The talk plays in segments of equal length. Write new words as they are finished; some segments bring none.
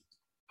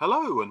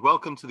Hello and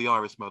welcome to the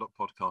Iris Murdoch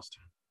podcast.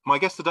 My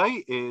guest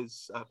today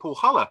is Paul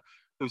Hullah,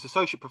 who's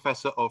Associate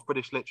Professor of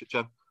British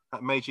Literature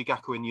at Meiji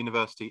Gakuin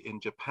University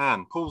in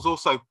Japan. Paul's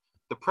also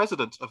the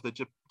president of the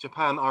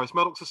Japan Iris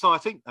Murdoch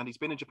Society, and he's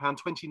been in Japan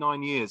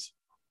 29 years.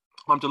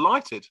 I'm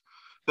delighted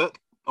that,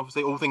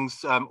 obviously, all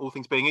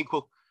things being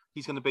equal,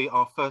 he's going to be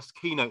our first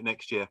keynote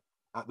next year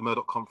at the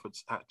Murdoch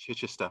Conference at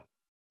Chichester.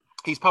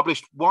 He's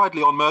published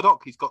widely on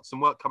Murdoch. He's got some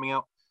work coming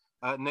out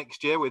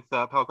next year with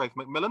Palgrave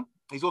Macmillan.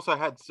 He's also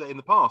had in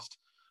the past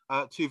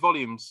 2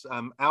 volumes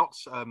out,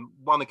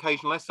 1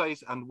 occasional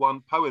essays and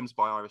 1 poems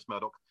by Iris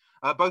Murdoch,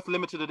 both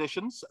limited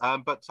editions,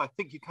 but I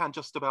think you can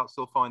just about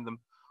still find them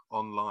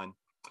online.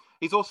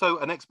 He's also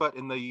an expert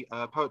in the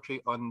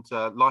poetry and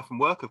life and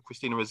work of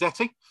Christina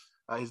Rossetti.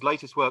 His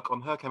latest work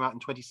on her came out in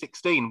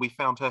 2016. We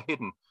Found Her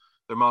Hidden,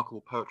 the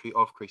remarkable poetry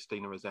of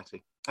Christina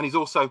Rossetti. And he's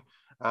also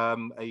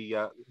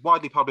a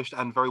widely published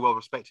and very well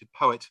respected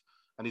poet,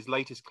 and his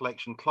latest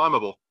collection,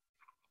 Climbable,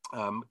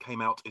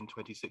 came out in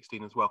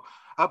 2016 as well.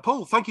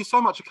 Paul, thank you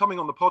so much for coming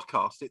on the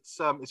podcast.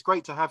 It's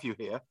great to have you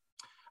here.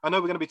 I know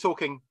we're going to be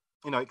talking,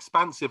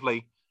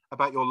 expansively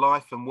about your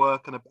life and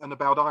work and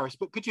about Iris,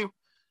 but could you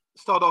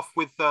start off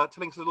with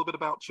telling us a little bit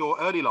about your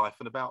early life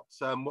and about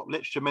what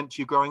literature meant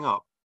to you growing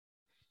up?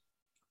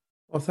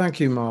 Well, thank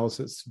you, Miles.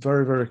 It's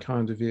very, very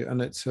kind of you,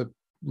 and it's a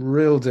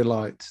real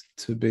delight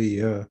to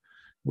be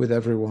with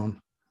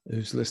everyone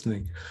who's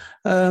listening.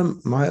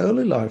 My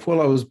early life,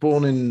 well, I was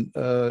born in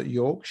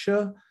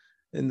Yorkshire,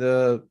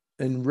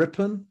 in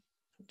Ripon,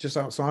 just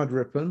outside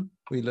Ripon.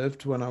 We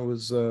lived when I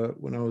was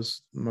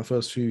my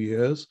first few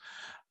years.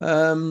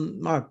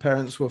 My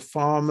parents were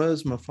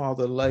farmers. My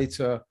father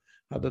later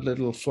had a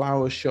little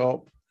flower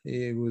shop.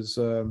 He was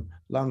a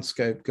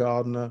landscape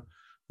gardener.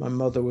 My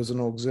mother was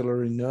an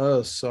auxiliary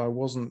nurse, so I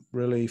wasn't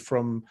really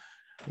from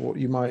what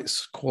you might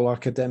call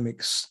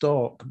academic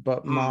stock.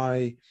 But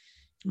my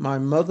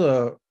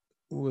mother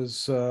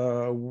was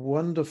a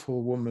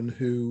wonderful woman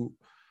who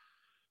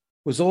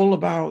was all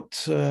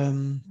about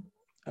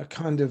a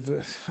kind of,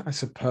 I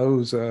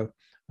suppose, an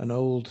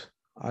old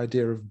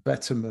idea of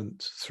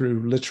betterment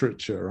through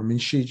literature. I mean,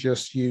 she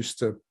just used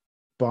to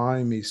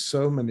buy me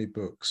so many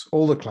books,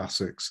 all the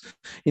classics.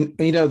 The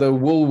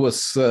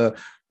Woolworths,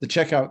 the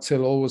checkout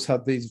till always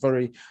had these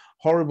very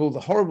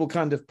horrible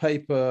kind of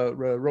paper,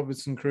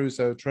 Robinson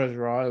Crusoe,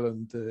 Treasure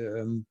Island,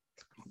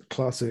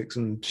 classics,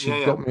 and she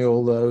got me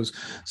all those.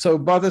 So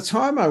by the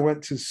time I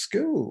went to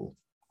school,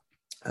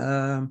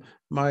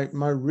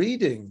 my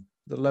reading,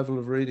 the level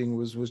of reading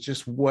was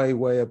just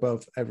way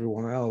above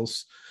everyone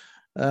else,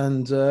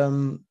 and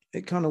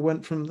it kind of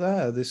went from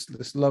there.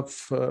 This love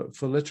for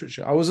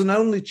literature. I was an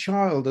only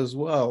child as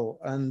well,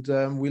 and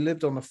we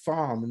lived on a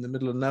farm in the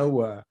middle of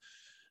nowhere,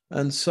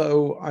 and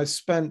so I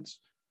spent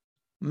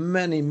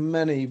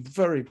many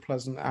very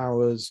pleasant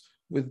hours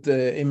with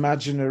the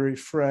imaginary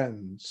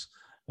friends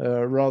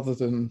rather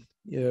than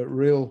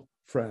real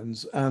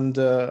friends, and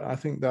I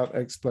think that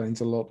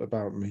explains a lot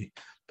about me,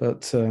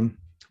 but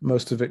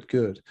most of it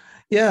good.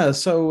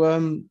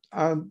 So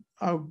I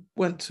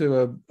went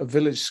to a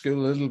village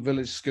school, a little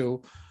village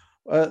school.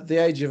 At the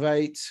age of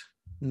 8,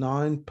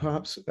 9,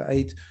 perhaps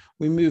 8,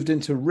 we moved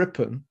into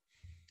Ripon,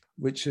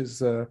 which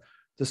is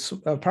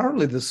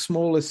apparently the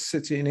smallest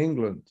city in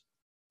England.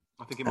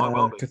 I think it might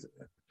well be.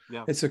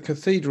 Yeah. It's a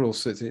cathedral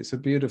city. It's a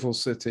beautiful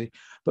city.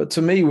 But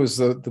to me was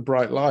the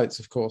bright lights,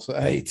 of course,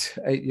 at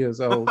 8 years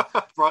old.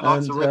 Bright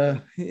lights of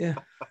Ripon.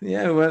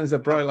 Well, it's the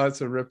bright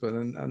lights of Ripon,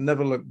 and I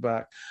never looked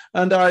back.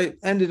 And I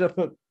ended up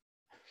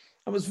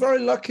I was very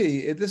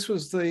lucky. This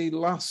was the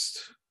last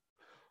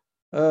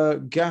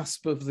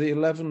gasp of the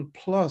 11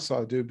 plus,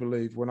 I do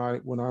believe, when I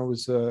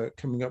was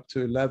coming up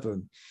to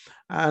 11.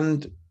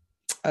 And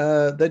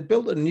they'd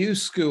built a new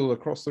school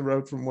across the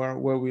road from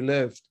where we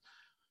lived.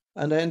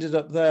 And I ended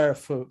up there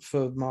for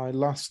my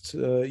last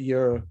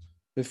year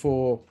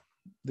before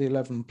the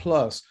 11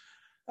 plus.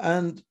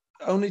 And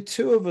only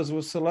 2 of us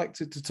were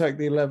selected to take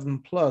the 11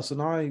 plus.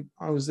 And I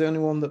was the only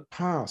one that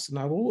passed.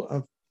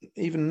 And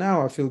even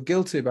now I feel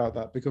guilty about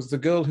that, because the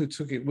girl who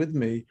took it with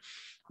me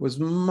was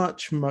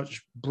much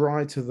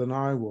brighter than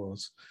I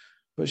was.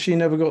 But she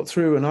never got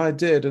through, and I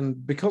did.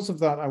 And because of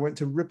that, I went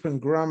to Ripon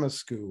Grammar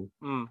School,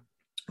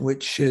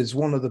 which is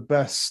one of the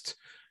best.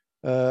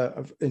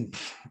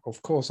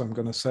 Of course, I'm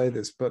going to say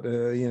this, but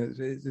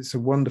it's a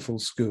wonderful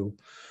school,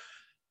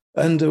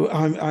 and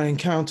I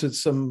encountered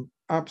some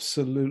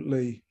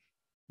absolutely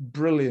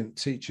brilliant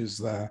teachers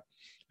there,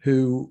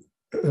 who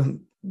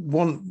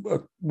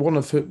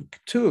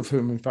two of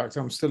whom, in fact,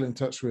 I'm still in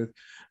touch with.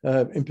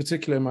 In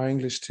particular, my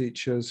English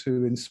teachers,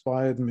 who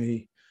inspired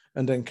me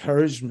and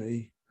encouraged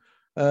me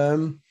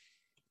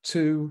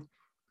to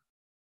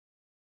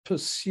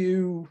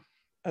pursue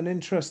an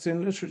interest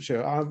in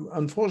literature.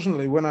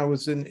 Unfortunately, when I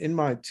was in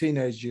my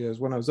teenage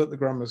years, when I was at the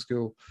grammar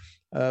school,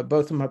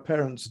 both of my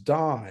parents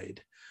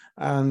died.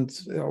 And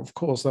of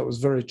course, that was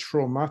very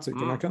traumatic.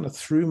 And I kind of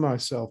threw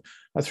myself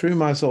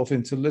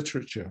into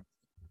literature.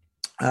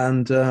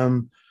 And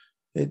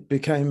it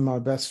became my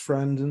best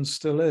friend and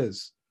still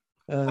is.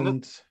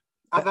 And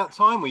at that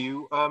time, were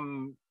you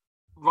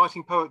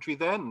writing poetry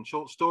then,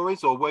 short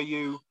stories, or was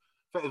that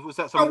I something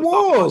that started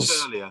much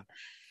was. earlier?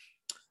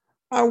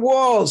 I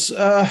was.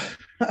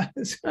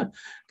 It's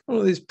one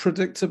of these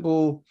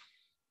predictable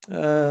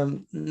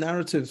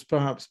narratives,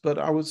 perhaps, but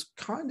I was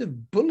kind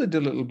of bullied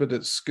a little bit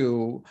at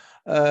school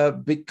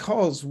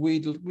because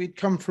we'd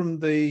come from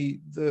the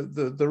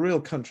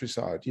real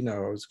countryside. You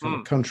know, I was kind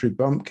of country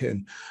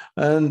bumpkin,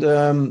 and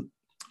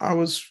I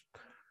was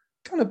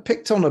kind of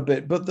picked on a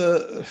bit, but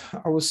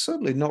I was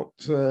certainly not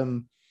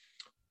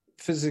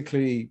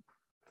physically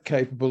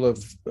capable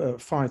of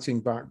fighting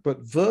back,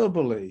 but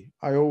verbally,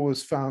 I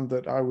always found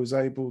that I was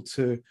able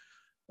to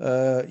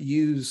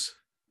use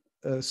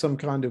some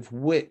kind of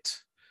wit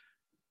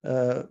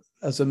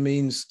as a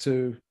means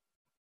to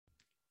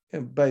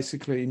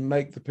basically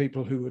make the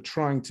people who were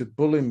trying to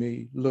bully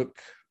me look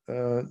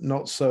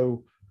not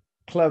so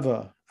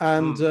clever.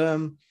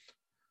 And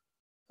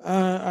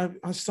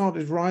I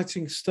started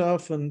writing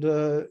stuff, and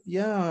I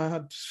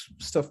had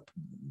stuff a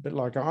bit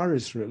like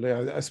Iris, really.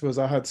 I suppose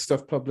I had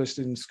stuff published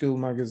in school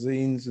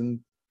magazines, and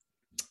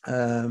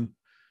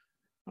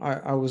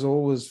I was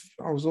always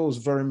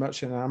very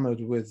much enamored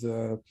with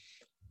the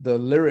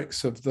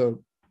lyrics of the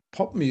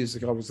pop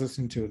music I was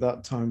listening to at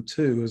that time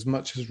too, as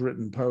much as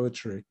written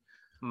poetry.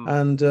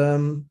 And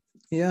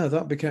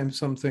that became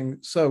something.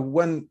 So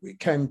when it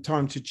came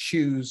time to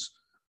choose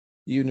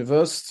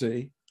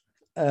university,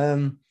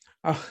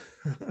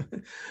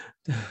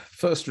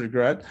 first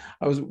regret,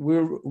 I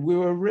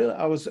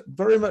was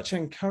very much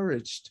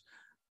encouraged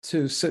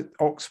to sit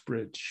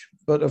Oxbridge,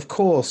 but of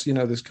course, you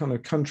know, this kind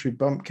of country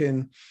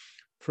bumpkin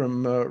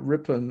from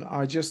Ripon,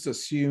 I just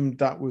assumed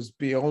that was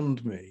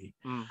beyond me.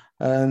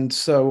 And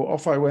so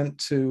off I went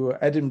to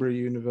Edinburgh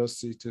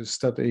University to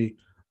study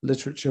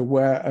literature,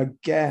 where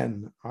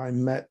again I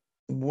met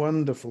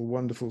wonderful,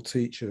 wonderful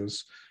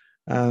teachers,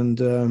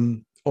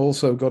 and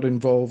also got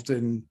involved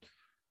in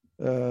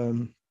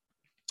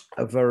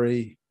a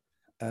very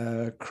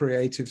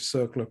creative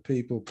circle of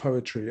people,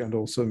 poetry and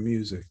also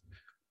music.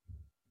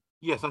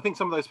 Yes, I think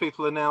some of those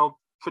people are now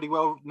pretty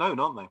well known,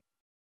 aren't they?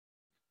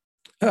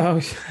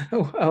 Oh,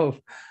 well,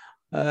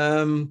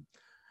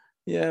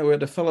 we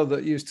had a fellow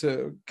that used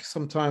to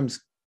sometimes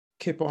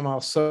kip on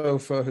our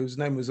sofa whose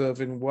name was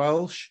Irvin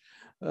Welsh.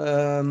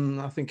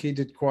 I think he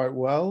did quite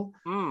well.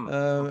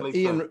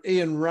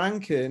 Ian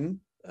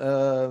Rankin,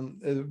 a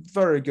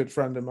very good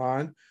friend of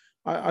mine.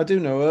 I do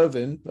know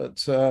Irvin,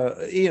 but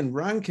Ian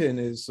Rankin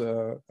is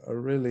a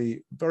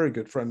really very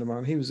good friend of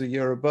mine. He was a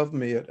year above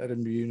me at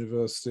Edinburgh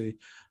University,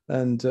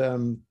 and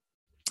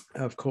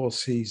of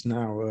course he's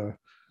now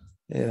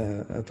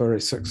a very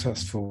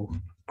successful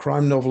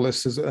crime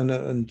novelist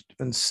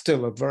and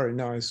still a very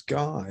nice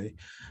guy.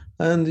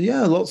 And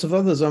lots of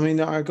others. I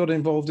mean, I got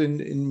involved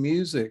in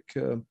music,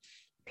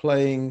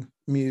 playing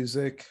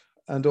music,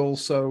 and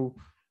also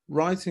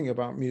writing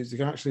about music.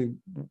 Actually,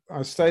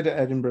 I stayed at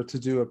Edinburgh to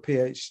do a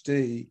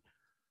PhD,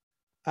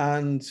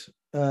 and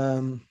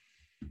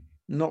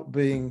not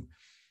being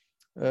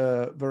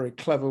very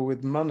clever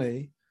with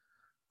money,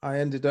 I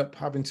ended up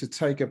having to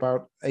take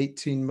about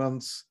 18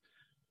 months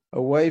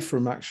away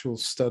from actual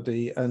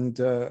study, and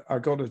I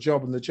got a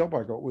job, and the job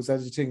I got was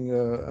editing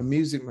a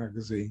music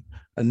magazine,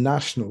 a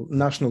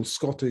national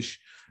Scottish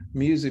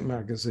music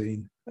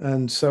magazine.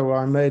 And so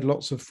I made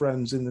lots of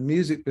friends in the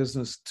music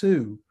business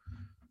too,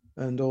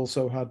 and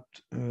also had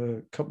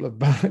a couple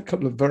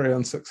of very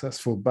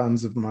unsuccessful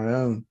bands of my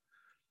own.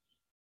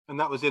 And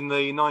that was in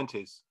the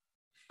 90s?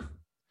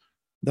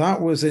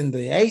 That was in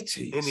the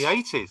 80s. In the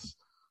 80s?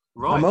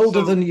 Right. I'm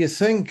older than you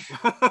think.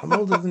 I'm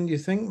older than you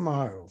think,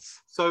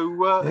 Miles. So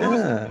who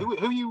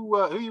are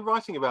you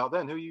writing about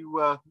then? Who are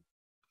you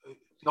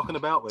knocking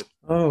about with?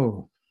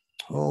 Oh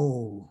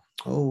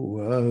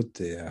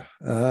dear.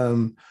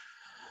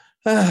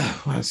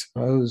 I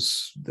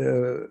suppose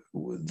the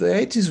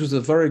 80s was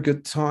a very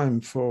good time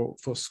for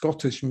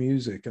Scottish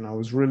music, and I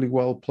was really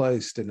well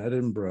placed in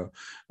Edinburgh,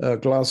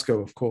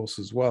 Glasgow, of course,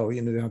 as well.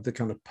 You know, they had the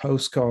kind of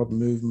postcard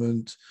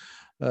movement,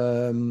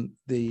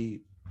 the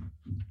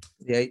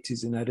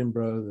 80s in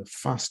Edinburgh, the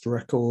fast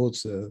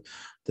records,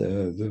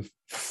 the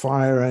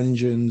Fire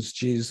Engines,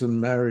 Jesus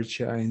and Mary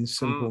Chain,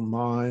 Simple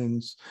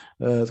Minds,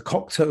 the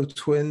Cocteau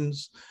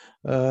Twins,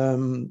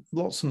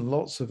 lots and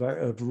lots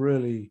of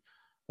really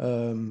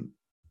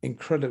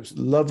incredible.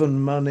 Love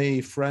and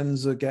Money,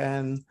 Friends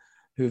Again,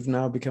 who've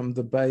now become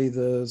the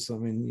Bathers. I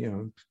mean, you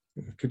know,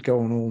 I could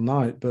go on all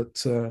night,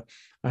 but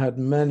I had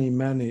many,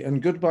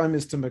 and Goodbye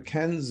Mr.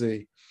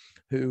 Mackenzie,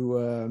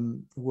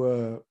 who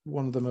were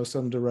one of the most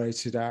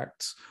underrated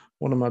acts.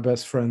 One of my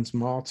best friends,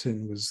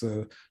 Martin, was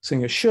the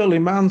singer. Shirley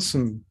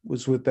Manson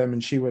was with them,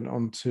 and she went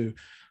on to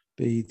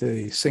be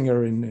the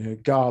singer in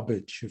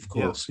Garbage, of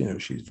course. Yeah. You know,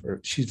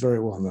 she's very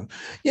well known.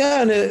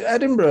 Yeah, and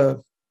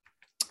Edinburgh,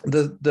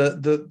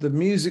 the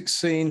music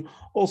scene,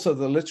 also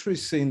the literary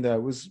scene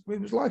there was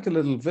like a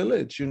little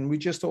village, and we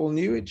just all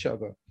knew each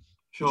other.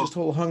 Sure. We just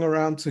all hung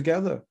around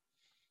together.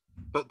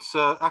 But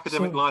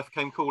academic life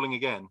came calling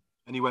again,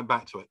 and you went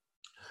back to it.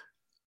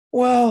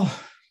 Well,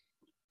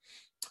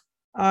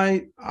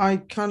 I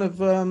kind of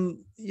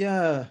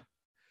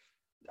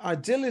I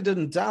dillied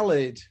and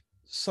dallied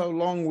so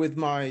long with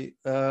my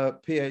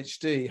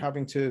PhD,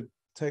 having to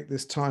take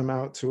this time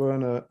out to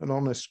earn an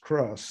honest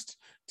crust,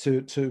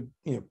 to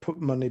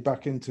put money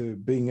back into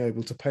being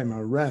able to pay my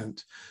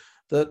rent,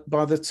 that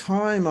by the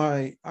time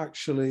I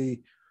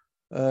actually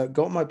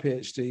got my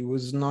PhD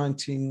was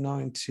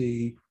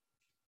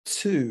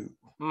 1992.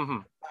 Mm-hmm.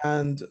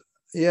 And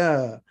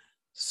yeah,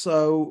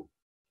 so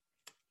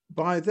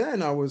by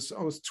then I was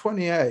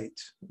 28. I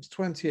was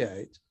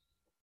 28,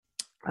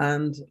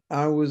 and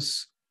I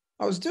was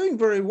doing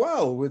very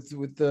well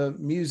with the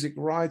music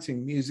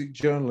writing, music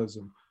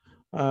journalism.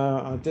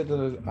 I did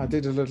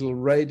a little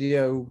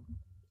radio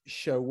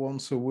show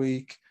once a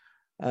week,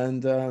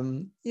 and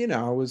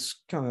I was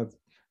kind of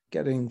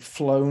getting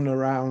flown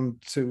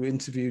around to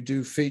interview,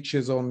 do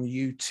features on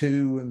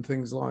U2 and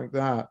things like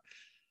that.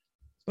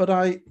 But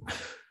I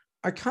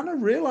kind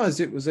of realized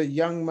it was a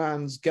young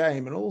man's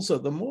game. And also,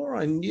 the more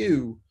I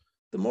knew,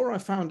 the more I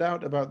found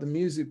out about the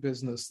music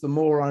business, the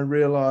more I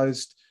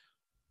realized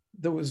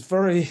there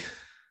wasn't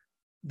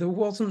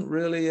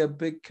really a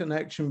big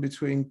connection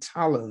between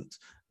talent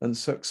and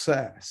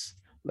success,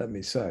 let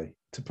me say,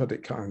 to put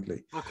it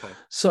kindly. Okay.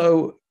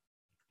 So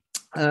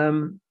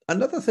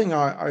another thing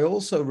I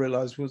also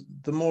realized was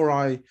the more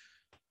I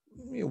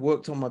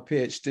worked on my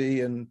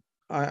PhD, and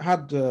I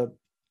had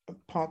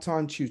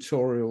part-time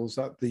tutorials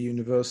at the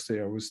university.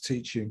 I was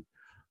teaching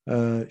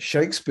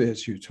Shakespeare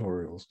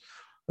tutorials.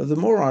 The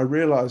more I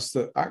realized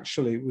that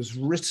actually it was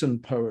written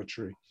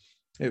poetry.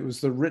 It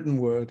was the written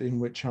word in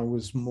which I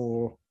was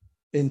more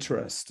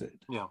interested.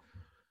 Yeah.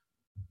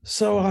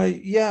 So I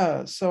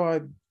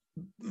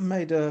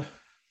made a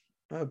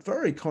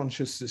very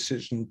conscious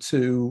decision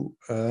to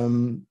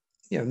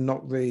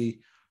knock the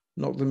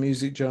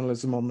music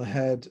journalism on the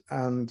head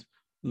and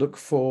look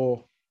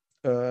for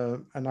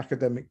an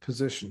academic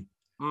position.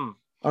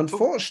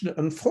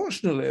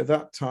 Unfortunately, at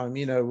that time,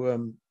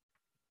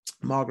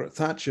 Margaret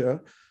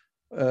Thatcher,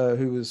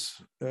 who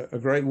was a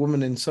great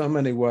woman in so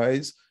many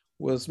ways,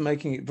 was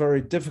making it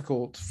very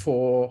difficult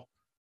for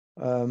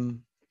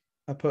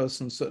a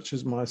person such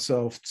as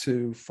myself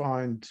to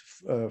find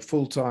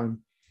full-time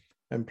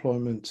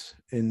employment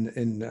in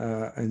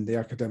the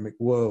academic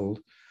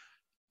world.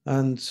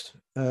 And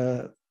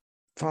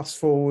fast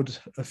forward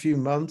a few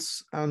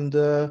months, and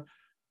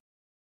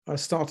I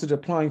started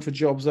applying for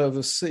jobs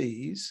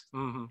overseas.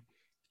 Mm-hmm.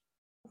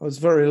 I was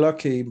very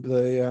lucky.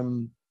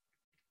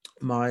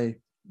 My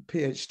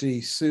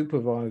PhD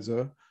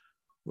supervisor,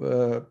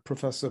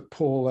 Professor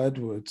Paul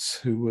Edwards,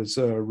 who was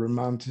a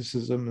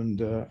Romanticism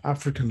and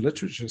African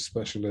literature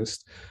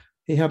specialist,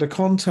 he had a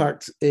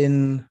contact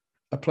in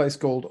a place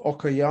called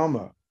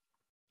Okayama,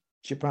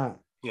 Japan.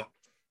 Yeah.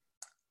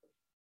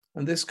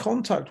 And this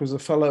contact was a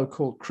fellow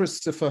called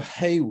Christopher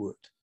Haywood,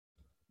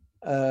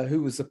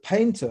 who was a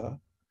painter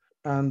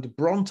and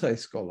Bronte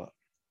scholar.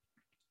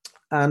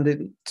 And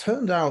it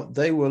turned out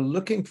they were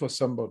looking for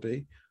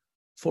somebody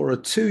for a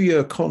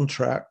 2-year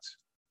contract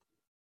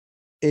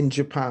in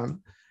Japan,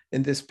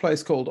 in this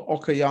place called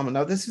Okayama.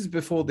 Now, this is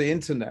before the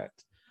internet.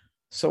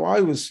 So I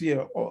was,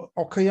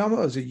 Okayama,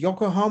 was it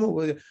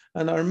Yokohama?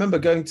 And I remember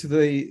going to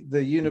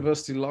the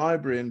university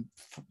library and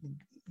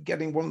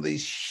getting one of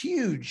these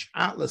huge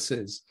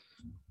atlases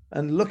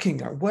and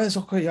looking at, where's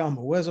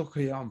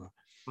Okayama?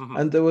 Mm-hmm.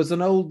 And there was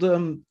an old,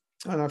 and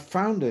I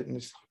found it, and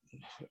it's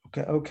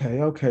okay,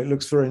 it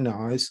looks very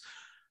nice.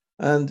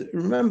 And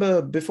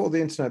remember, before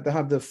the internet, they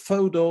had the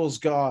Fodor's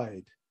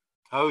Guide.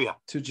 Oh, yeah.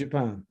 To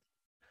Japan.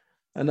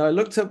 And I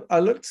looked in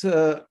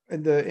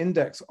the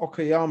index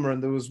Okayama,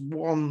 and there was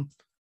one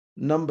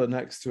number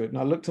next to it. And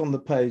I looked on the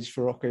page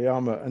for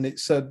Okayama, and it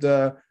said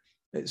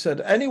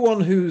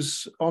anyone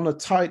who's on a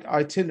tight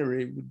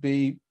itinerary would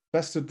be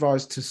best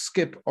advised to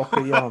skip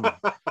Okayama.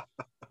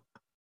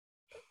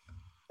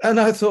 And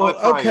I thought,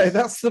 okay,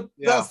 that's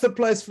the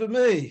place for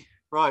me.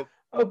 Right.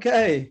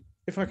 Okay,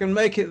 if I can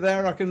make it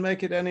there, I can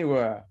make it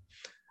anywhere.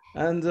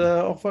 And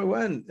off I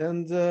went.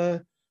 And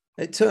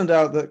it turned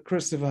out that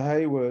Christopher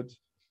Haywood,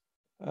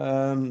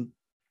 the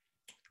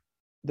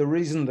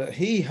reason that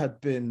he had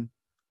been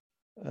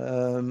he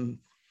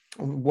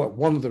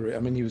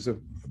was a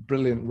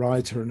brilliant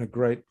writer and a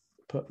great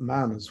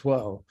man as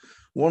well.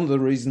 One of the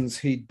reasons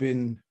he'd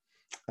been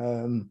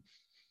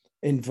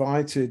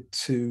invited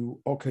to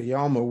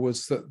Okayama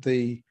was that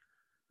the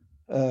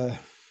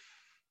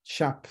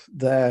chap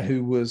there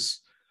who was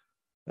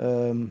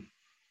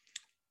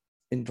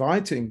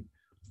inviting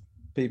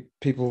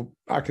people,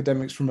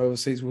 academics from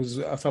overseas, was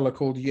a fellow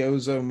called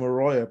Yozo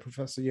Moroya,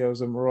 Professor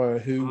Yozo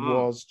Moroya, who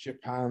was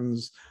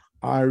Japan's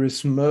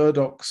Iris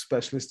Murdoch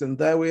specialist. And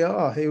there we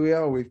are. Here we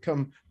are.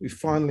 We've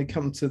finally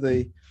come to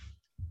the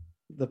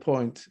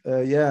point.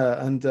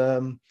 And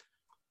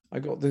I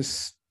got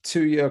this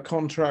 2-year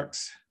contract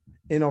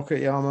in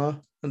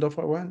Okayama, and off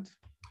I went.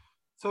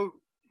 So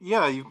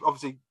yeah, you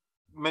obviously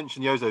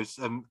mentioned Yozo's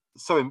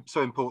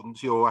so important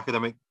to your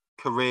academic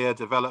career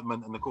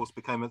development, and of course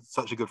became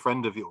such a good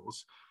friend of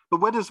yours.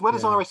 But where does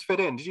Iris fit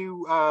in? Did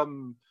you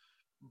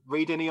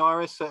read any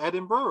Iris at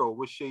Edinburgh, or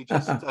was she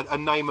just a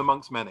name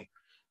amongst many?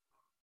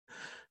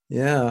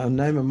 Yeah, a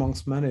name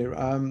amongst many.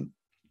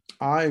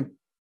 I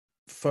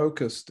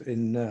focused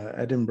in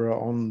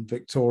Edinburgh on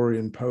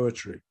Victorian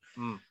poetry.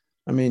 Mm.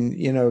 I mean,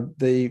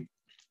 the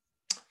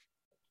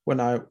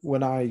when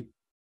I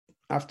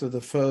after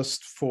the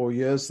first 4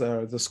 years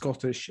there, the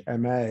Scottish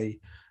MA,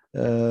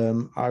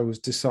 I was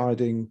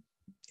deciding,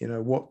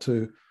 what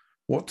to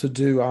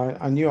do.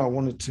 I knew I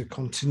wanted to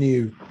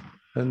continue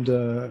and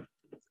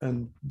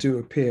do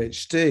a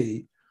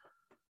PhD.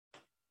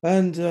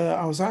 And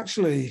I was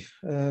actually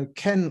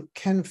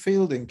Kenneth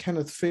Fielding,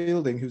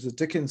 who's a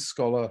Dickens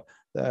scholar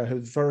there,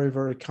 who's very,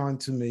 very kind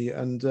to me.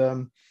 And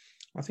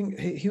I think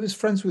he was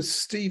friends with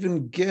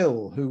Stephen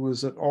Gill, who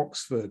was at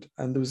Oxford.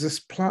 And there was this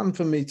plan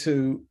for me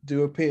to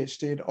do a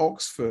PhD at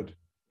Oxford,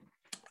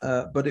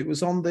 but it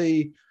was on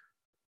the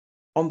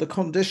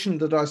condition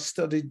that I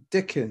studied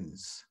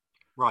Dickens.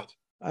 Right.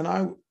 And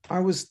I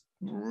was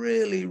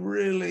really,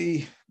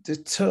 really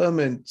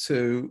determined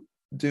to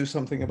do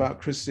something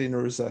about Christina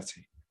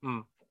Rossetti.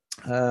 Mm.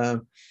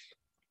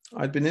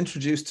 I'd been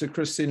introduced to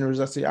Christina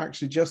Rossetti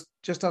actually just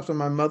after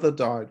my mother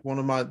died. One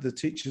of the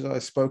teachers I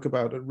spoke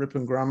about at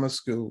Ripon Grammar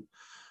School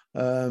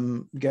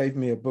gave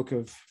me a book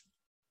of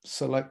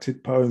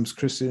selected poems,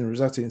 Christina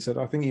Rossetti, and said,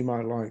 "I think you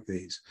might like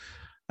these."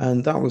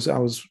 And I was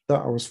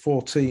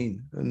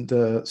 14,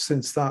 and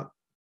since that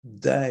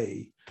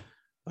day,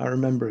 I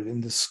remember it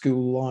in the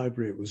school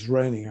library. It was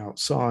raining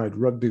outside.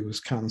 Rugby was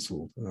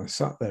cancelled, and I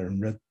sat there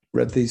and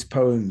read these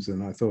poems,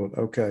 and I thought,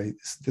 okay,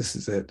 this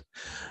is it.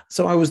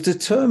 So I was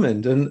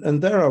determined,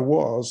 and there I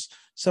was.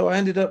 So I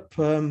ended up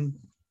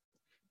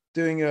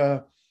doing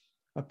a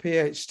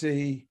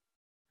PhD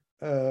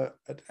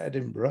at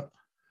Edinburgh.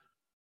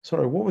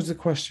 Sorry, what was the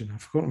question?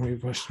 I've forgotten what your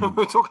question was.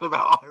 We're talking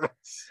about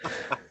Iris.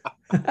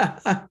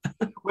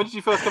 When did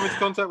you first come into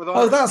contact with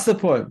Iris? Oh, that's the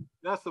point.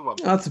 That's the one.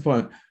 That's the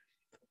point.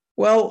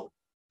 Well,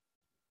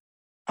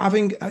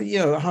 in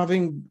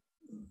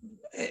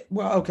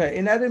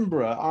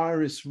Edinburgh,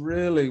 Iris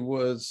really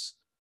was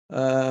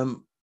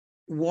one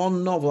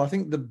novel. I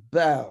think The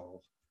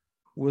Bell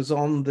was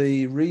on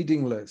the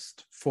reading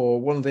list for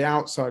one of the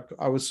outside.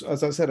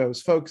 As I said, I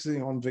was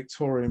focusing on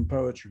Victorian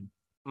poetry.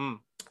 Mm.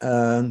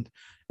 And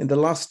in the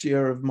last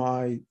year of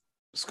my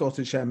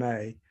Scottish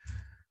MA,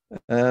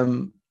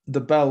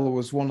 The Bell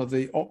was one of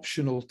the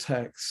optional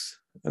texts,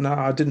 and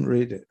I didn't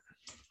read it.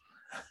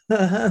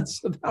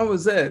 So that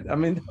was it. I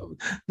mean,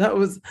 that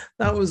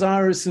was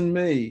Iris and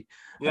me.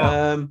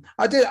 Yeah.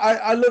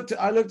 I looked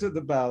at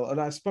The Bell,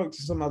 and I spoke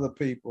to some other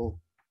people,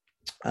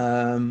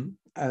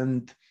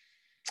 and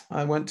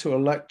I went to a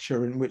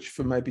lecture in which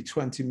for maybe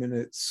 20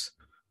 minutes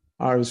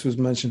Iris was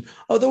mentioned.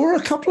 Oh, there were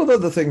a couple of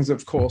other things,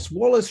 of course.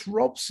 Wallace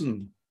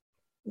Robson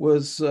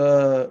was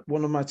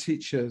one of my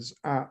teachers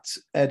at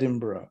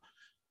Edinburgh,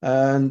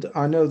 and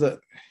I know that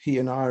he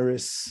and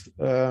Iris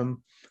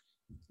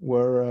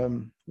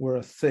were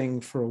a thing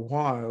for a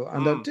while.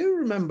 And I do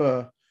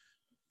remember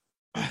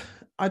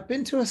I'd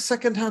been to a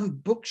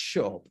secondhand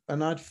bookshop,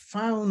 and I'd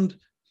found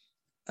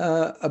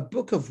a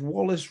book of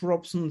Wallace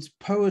Robson's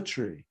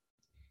poetry,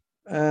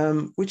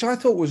 which I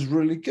thought was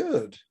really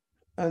good.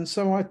 And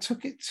so I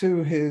took it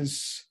to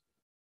his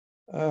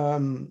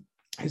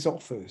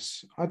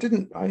office.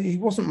 He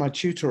wasn't my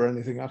tutor or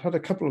anything. I'd had a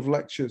couple of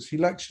lectures. He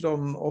lectured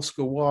on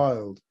Oscar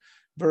Wilde,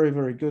 very,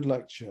 very good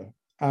lecture.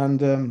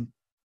 And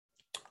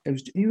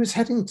he was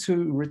heading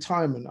to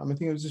retirement. I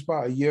think it was just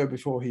about a year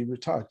before he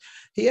retired.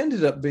 He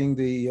ended up being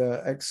the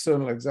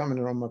external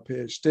examiner on my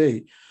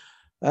PhD.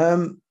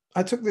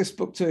 I took this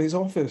book to his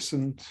office,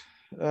 and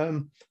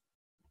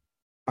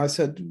I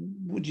said,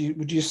 "Would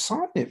you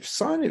sign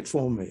it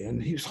for me?"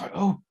 And he was like,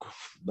 "Oh,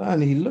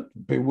 man," he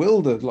looked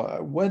bewildered, like,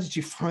 "Where did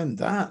you find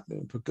that?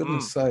 For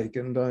goodness sake!"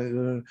 And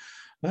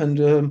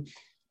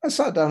I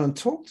sat down and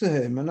talked to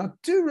him, and I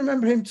do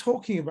remember him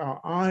talking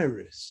about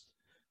Iris.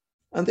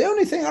 And the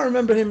only thing I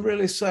remember him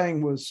really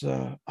saying was,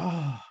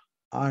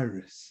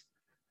 Iris,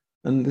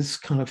 and this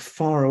kind of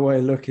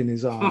faraway look in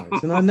his eyes.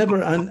 And I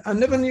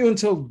never knew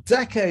until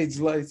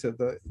decades later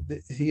that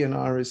he and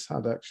Iris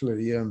had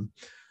actually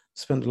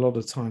spent a lot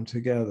of time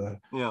together.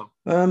 Yeah.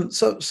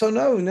 So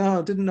no,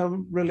 I didn't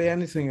know really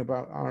anything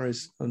about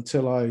Iris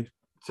until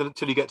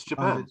you get to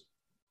Japan.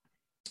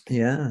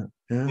 Yeah.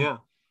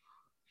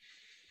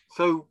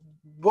 So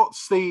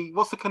what's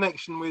the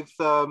connection with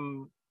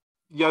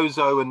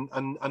Yozo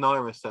and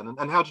Iris then,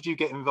 and how did you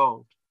get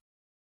involved?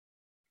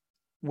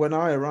 When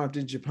I arrived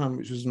in Japan,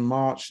 which was in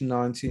March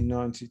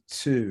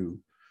 1992,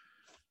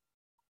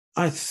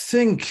 I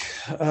think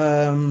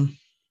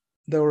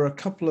there were a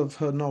couple of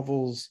her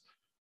novels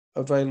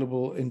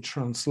available in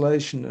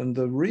translation, and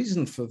the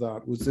reason for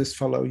that was this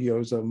fellow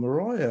Yozo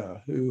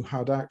Moroya, who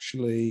had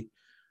actually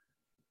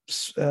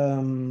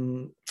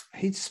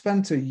he'd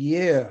spent a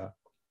year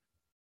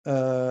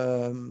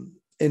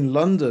in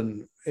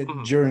London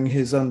during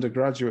his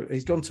undergraduate.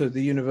 He'd gone to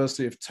the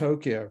University of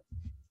Tokyo,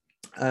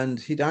 and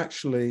he'd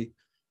actually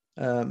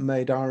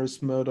made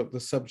Iris Murdoch the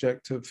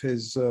subject of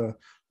his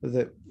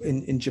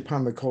in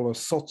Japan they call a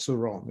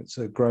sotsuron. It's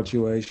a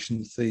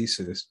graduation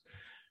thesis,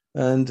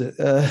 and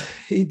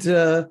he'd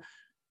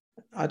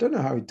I don't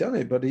know how he'd done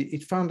it, but he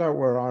found out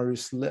where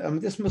Iris lived. I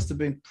mean, this must have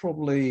been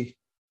probably,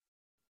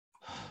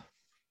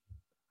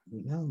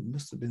 no, it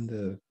must have been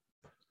the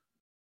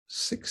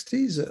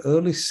 60s,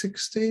 early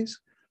 60s,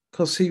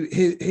 because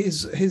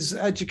his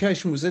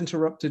education was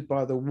interrupted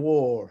by the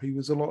war. He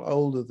was a lot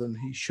older than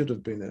he should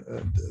have been at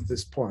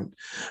this point.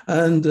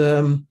 And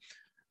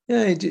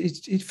yeah,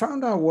 he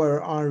found out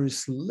where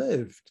Iris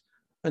lived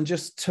and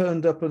just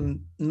turned up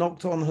and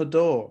knocked on her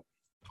door.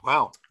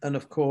 Wow. And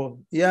of course,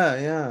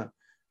 yeah.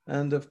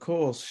 And of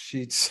course,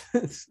 she'd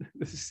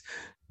this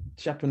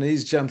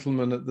Japanese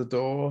gentleman at the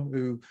door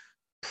who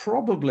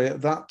probably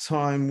at that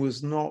time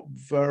was not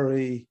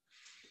very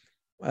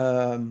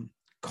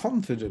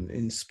confident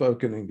in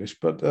spoken English,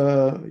 but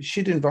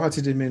she'd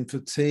invited him in for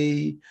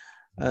tea,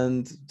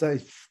 and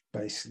they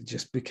basically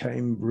just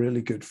became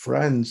really good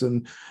friends.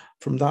 And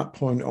from that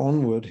point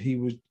onward,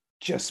 he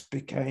just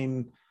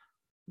became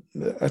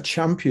a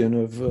champion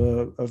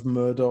of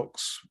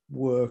Murdoch's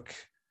work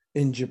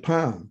in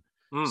Japan.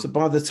 So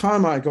by the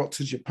time I got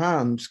to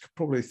Japan,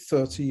 probably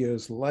 30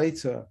 years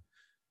later,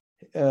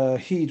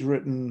 he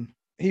wrote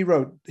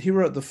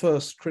the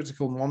first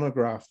critical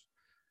monograph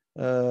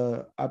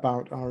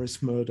about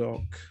Iris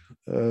Murdoch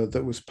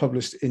that was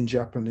published in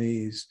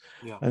Japanese,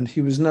 and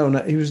he was known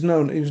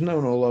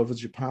all over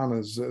Japan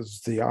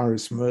as the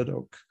Iris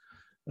Murdoch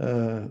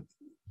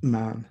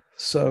man.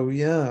 So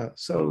yeah,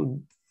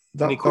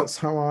 that's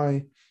how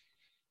I.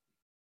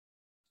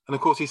 And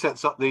of course, he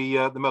sets up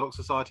the Murdoch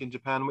Society in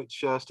Japan,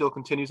 which still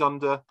continues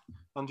under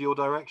your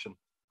direction.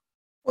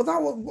 Well,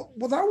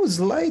 that was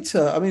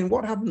later. I mean,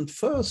 what happened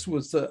first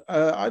was that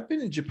I'd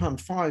been in Japan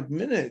 5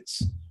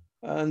 minutes,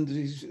 and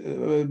he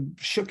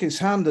shook his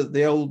hand at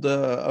the old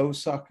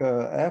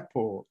Osaka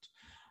airport.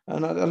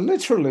 And I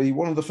literally,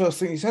 one of the first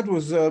things he said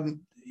was, are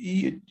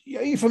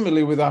you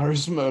familiar with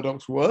Iris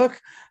Murdoch's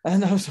work?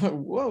 And I was like,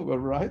 whoa,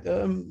 right.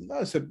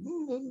 I said,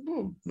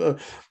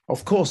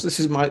 of course,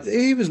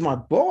 he was my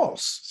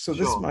boss. So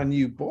this is my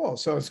new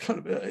boss. So I was kind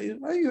of,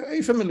 are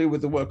you familiar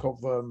with the work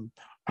of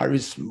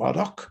Iris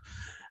Murdoch?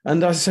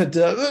 And I said,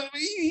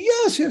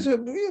 yes,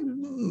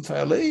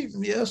 fairly,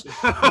 yes.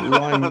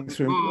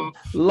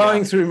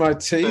 lying through my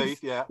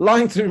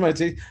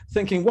teeth,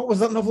 thinking, what was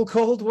that novel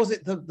called? Was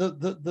it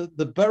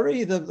the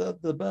Bury?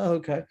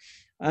 Okay.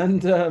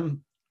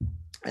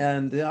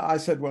 And I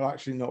said, well,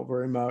 actually, not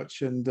very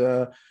much. And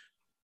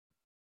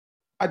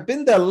I'd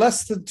been there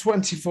less than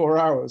 24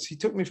 hours. He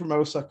took me from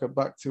Osaka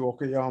back to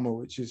Okayama,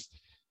 which is,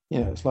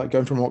 it's like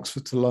going from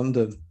Oxford to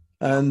London.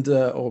 And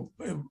or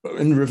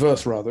in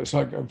reverse, rather, it's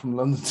like going from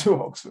London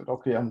to Oxford.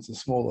 Okayama's a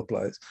smaller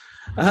place.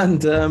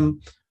 And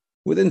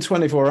within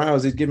 24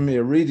 hours, he'd given me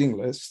a reading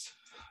list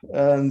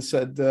and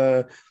said,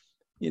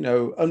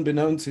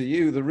 unbeknown to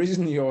you, the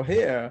reason you're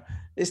here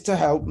is to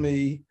help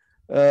me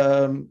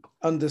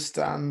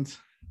understand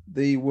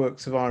the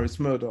works of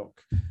Iris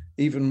Murdoch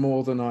even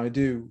more than I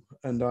do.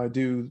 And I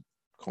do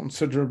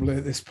considerably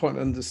at this point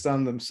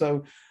understand them.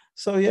 So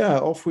yeah,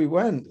 off we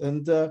went.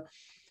 And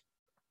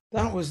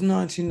that was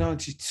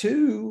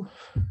 1992,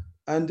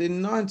 and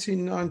in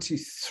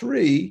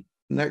 1993,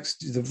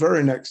 the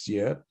very next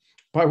year,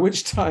 by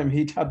which time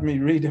he'd had me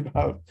read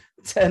about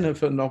 10 of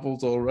her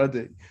novels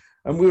already,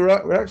 and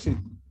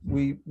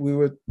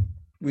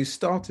we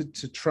started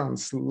to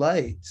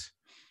translate.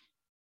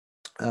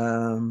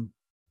 I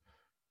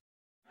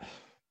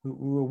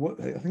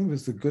think it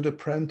was The Good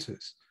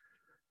Apprentice.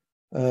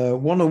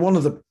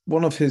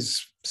 One of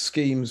his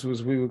schemes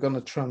was we were going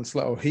to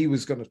translate, or he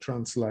was going to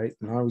translate,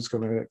 and I was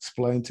going to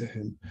explain to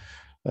him.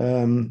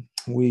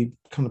 We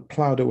kind of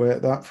plowed away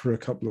at that for a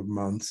couple of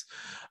months,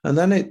 and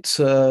then it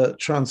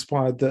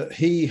transpired that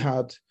he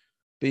had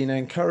been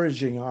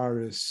encouraging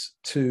Iris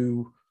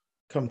to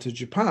come to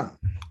Japan.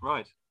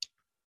 Right.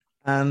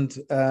 And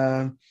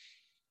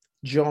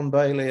John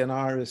Bailey and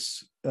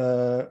Iris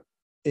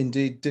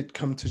indeed did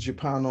come to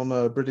Japan on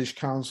a British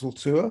Council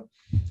tour.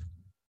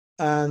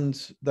 And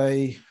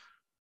I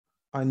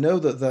know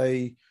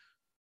that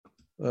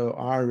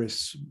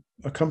Iris,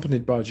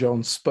 accompanied by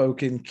John,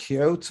 spoke in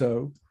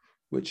Kyoto,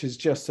 which is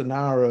just an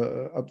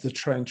hour up the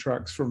train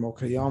tracks from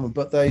Okayama.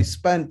 But they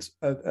spent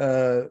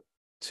 2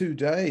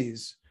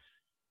 days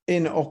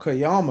in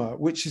Okayama,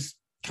 which is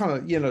kind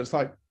of, it's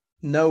like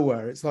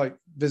nowhere. It's like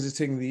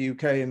visiting the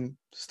UK and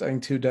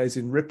staying 2 days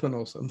in Ripon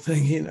or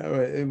something.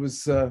 It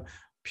was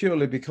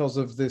purely because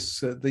of this,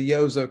 the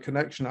Yozo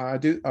connection. I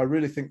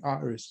really think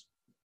Iris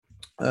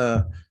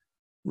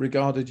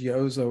regarded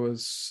Yozo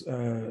as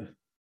a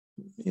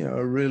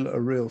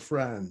real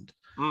friend.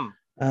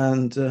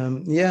 And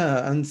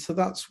and so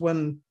that's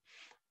when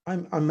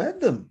I met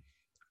them.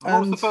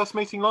 What was the first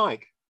meeting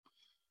like?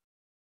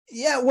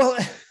 Yeah, well,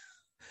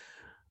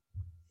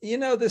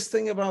 this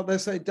thing about they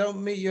say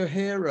don't meet your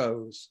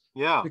heroes,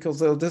 because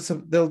they'll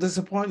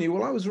disappoint you.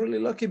 Well, I was really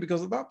lucky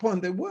because at that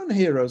point they weren't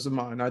heroes of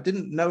mine. I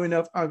didn't know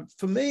enough.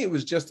 For me, it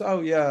was just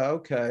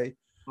okay,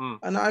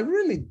 and I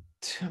really.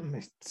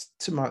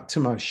 To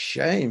my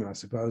shame, I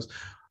suppose,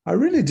 I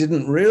really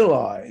didn't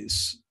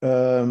realize,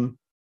 even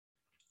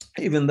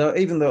though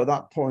at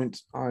that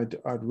point I'd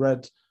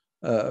read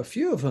a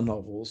few of her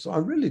novels. I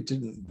really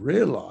didn't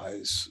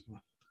realize,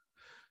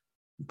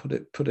 put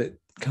it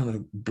kind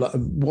of,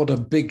 what a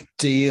big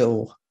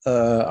deal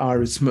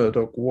Iris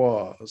Murdoch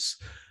was.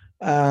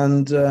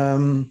 And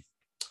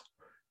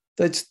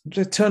they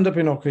turned up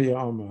in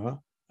Okayama,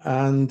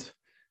 and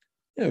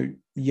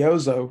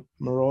Yozo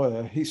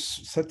Moroya, he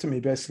said to me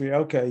basically,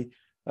 okay,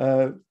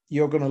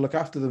 you're going to look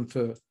after them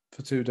for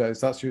 2 days.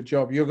 That's your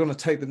job. You're going to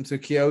take them to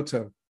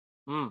Kyoto.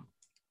 Mm.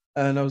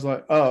 And I was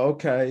like, oh,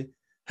 okay.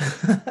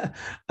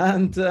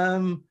 And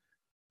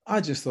I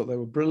just thought they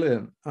were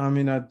brilliant. I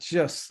mean, I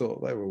just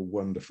thought they were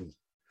wonderful.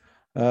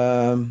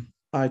 I've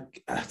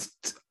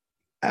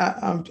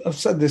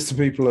said this to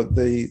people at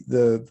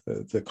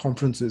the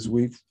conferences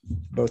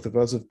both of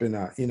us have been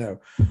at.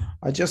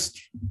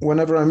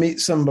 Whenever I meet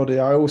somebody,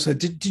 I always say,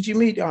 did you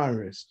meet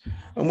Iris?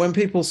 And when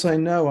people say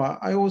no,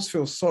 I always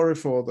feel sorry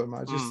for them.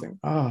 I just think,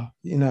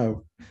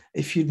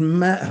 if you'd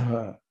met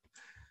her.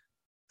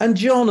 And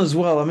John as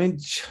well. I mean,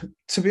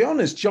 to be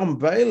honest, John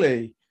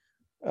Bailey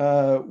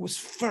was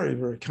very,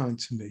 very kind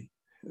to me.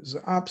 It was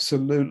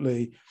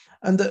absolutely.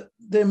 And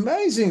the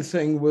amazing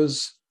thing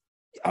was,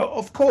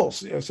 of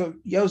course, so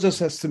Yozo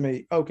says to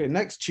me, okay,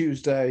 next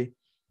Tuesday,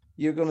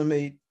 you're going to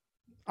meet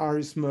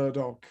Iris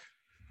Murdoch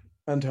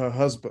and her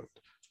husband,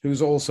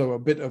 who's also a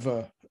bit of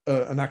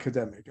an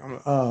academic. I'm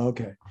like, oh,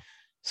 okay.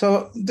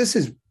 So this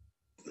is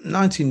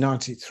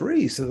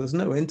 1993, so there's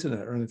no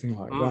internet or anything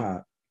like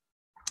that.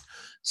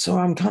 So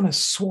I'm kind of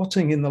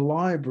swatting in the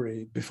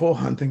library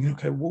beforehand, thinking,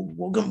 okay,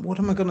 what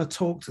am I going to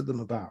talk to them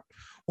about?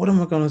 What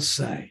am I going to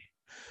say?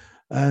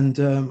 And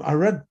I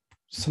read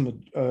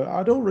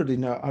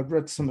I'd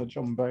read some of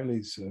John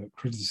Bailey's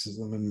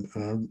criticism,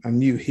 and I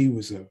knew he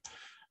was a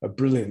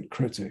brilliant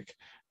critic.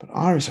 But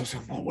Iris, I was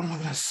like, well, what am I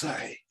going to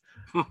say?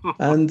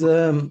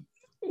 And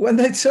when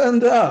they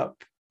turned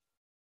up,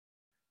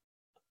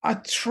 I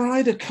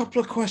tried a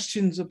couple of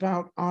questions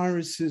about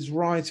Iris's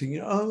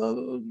writing. I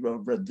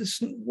read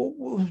this,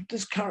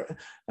 this character,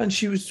 and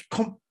she was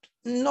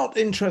not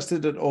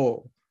interested at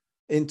all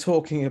in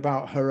talking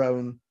about her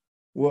own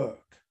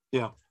work.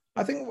 Yeah,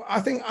 I think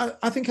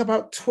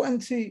about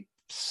 20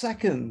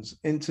 seconds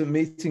into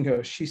meeting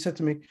her, she said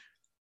to me,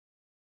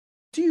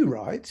 "Do you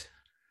write?"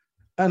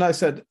 And I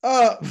said,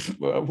 well,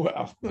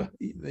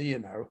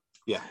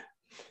 yeah,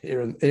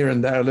 here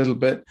and there a little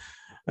bit."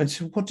 And she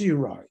said, "What do you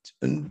write?"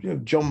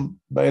 And John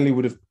Bailey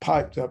would have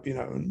piped up,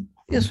 and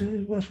yes,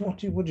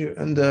 what would you?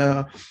 And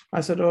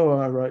I said, "Oh,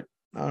 I write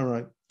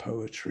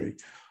poetry."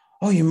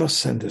 "Oh, you must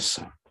send us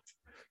some.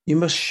 You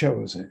must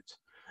show us it."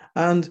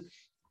 And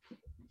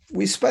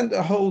we spent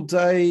a whole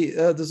day.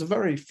 There's a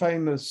very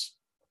famous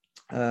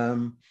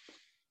garden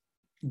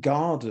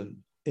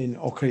in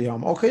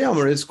Okayama.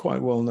 Okayama is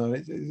quite well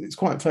known. It's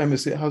quite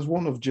famous. It has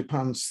one of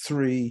Japan's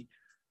 3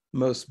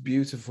 most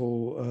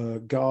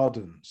beautiful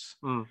gardens.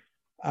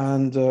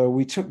 And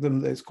we took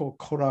them, it's called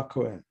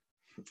Korakuen.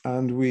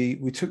 And we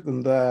took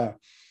them there,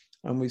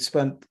 and we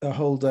spent a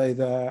whole day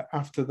there.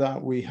 After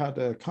that, we had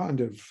a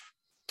kind of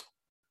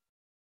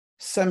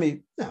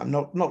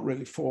not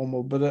really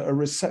formal, but a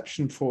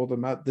reception for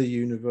them at the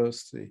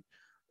university.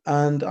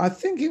 And I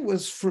think it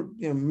was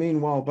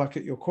meanwhile, back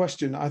at your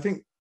question, I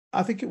think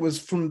it was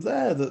from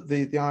there that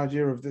the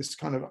idea of this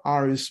kind of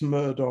Iris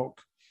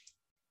Murdoch,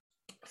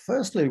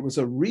 firstly, it was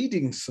a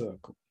reading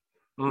circle.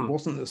 It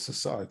wasn't a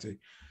society.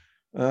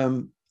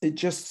 It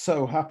just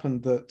so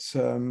happened that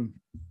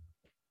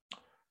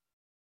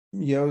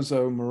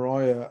Yozo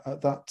Moroya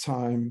at that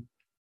time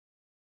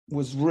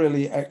was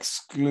really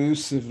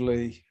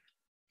exclusively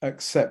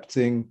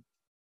accepting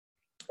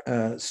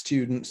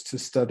students to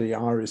study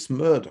Iris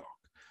Murdoch.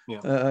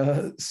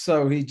 Yeah.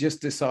 So he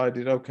just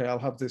decided, okay, I'll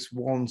have this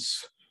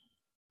once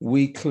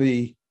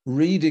weekly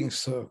reading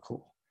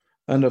circle.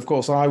 And of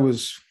course, I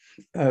wouldn't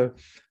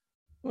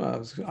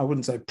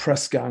say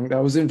press ganged.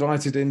 I was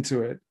invited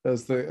into it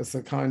as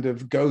the kind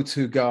of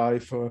go-to guy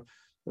for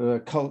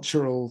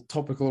cultural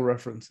topical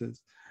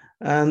references,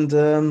 and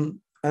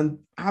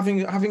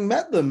having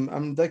met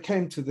them, they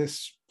came to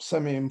this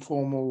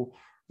semi-informal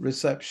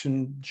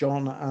reception,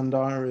 John and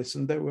Iris,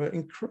 and they were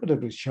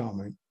incredibly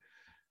charming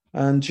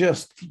and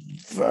just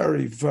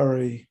very,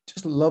 very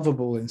just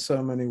lovable in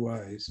so many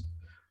ways.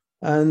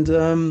 And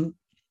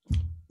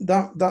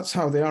that's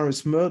how the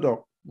Iris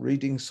Murdoch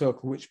reading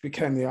circle, which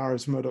became the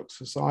Iris Murdoch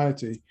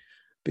Society,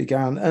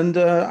 began. And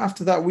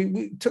after that,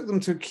 we took them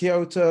to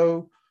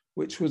Kyoto,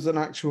 which was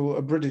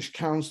a British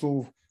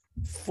Council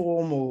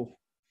formal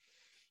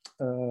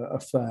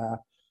affair.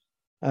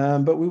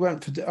 But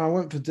I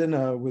went for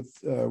dinner with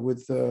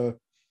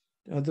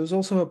there was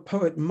also a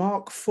poet,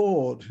 Mark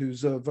Ford,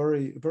 who's a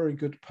very, very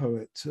good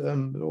poet.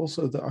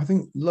 Also, I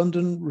think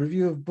London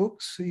Review of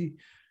Books.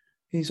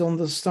 He's on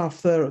the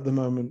staff there at the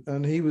moment,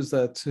 and he was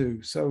there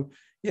too. So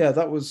yeah,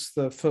 that was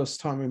the first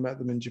time we met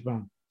them in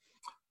Japan.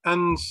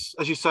 And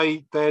as you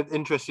say, they're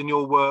interested in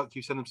your work.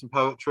 You send them some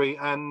poetry,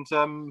 and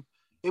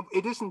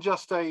it isn't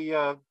just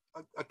a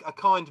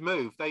kind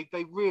move.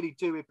 They really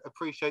do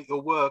appreciate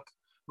your work,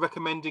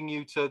 recommending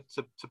you to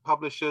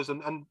publishers,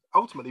 and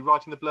ultimately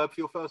writing the blurb for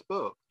your first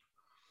book.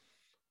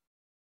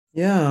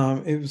 Yeah,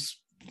 it was.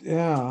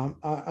 Yeah,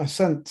 I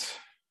sent.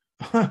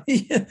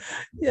 Yeah,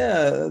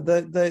 yeah.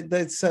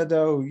 They said,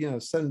 oh,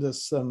 send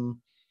us some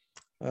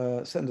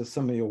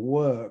of your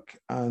work,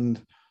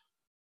 and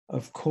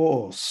of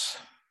course,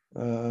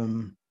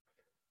 um,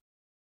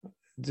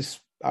 this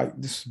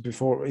is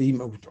before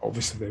email.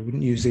 Obviously, they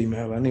wouldn't use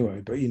email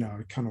anyway. But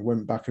I kind of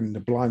went back in the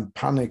blind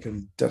panic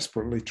and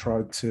desperately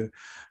tried to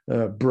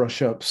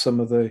brush up some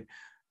of the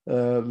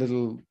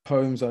little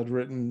poems I'd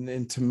written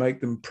in to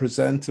make them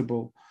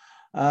presentable.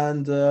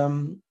 And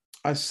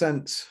I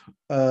sent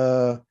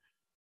um,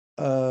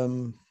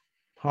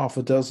 half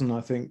a dozen,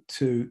 I think,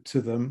 to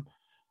them,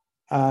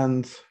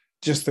 and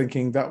just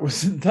thinking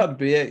that'd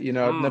be it. I'd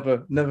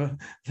Mm.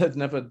 they'd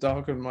never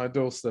darkened my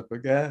doorstep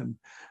again.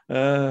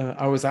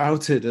 I was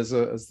outed as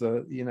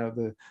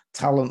the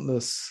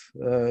talentless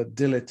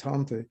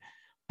dilettante.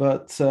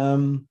 But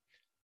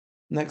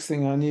next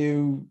thing I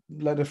knew,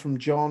 letter from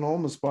John,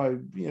 almost by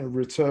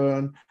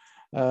return.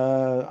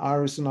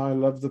 Iris and I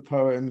love the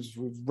poems.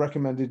 We've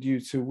recommended you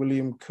to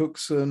William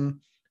Cookson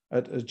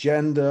at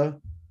Agenda.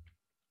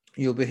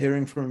 You'll be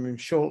hearing from him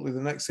shortly.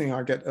 The next thing,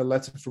 I get a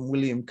letter from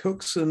William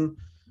Cookson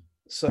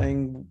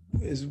saying,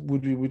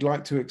 would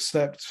like to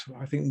accept,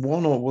 I think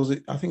one, or was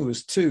it, I think it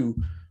was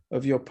two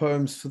of your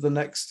poems for the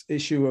next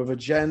issue of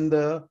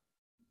Agenda.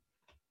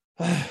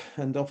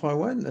 And off I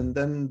went. And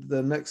then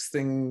the next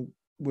thing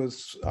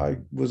was I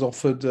was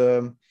offered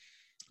a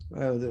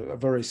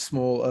very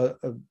small, a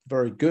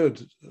very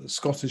good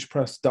Scottish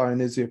press,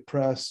 Dionysia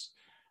Press,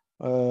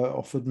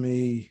 offered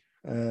me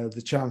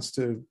the chance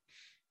to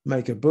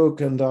make a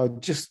book, and I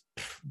just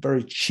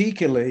very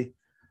cheekily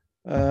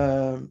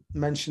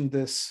mentioned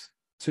this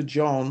to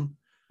John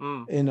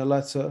in a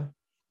letter.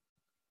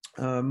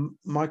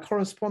 My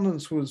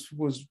correspondence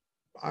was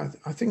I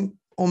think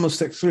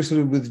almost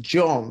exclusively with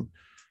John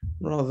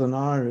rather than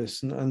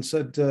Iris, and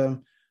said,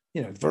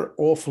 very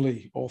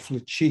awfully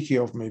cheeky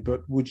of me,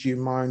 but would you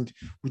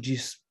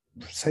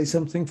say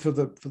something for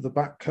the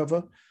back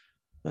cover?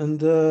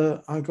 And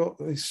I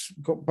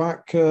got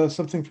back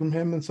something from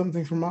him and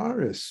something from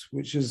Iris,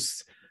 which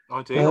is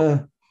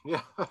ideal.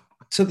 Yeah.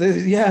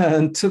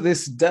 And to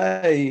this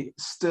day,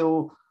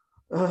 still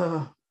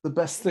the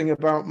best thing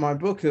about my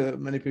book.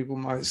 Many people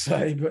might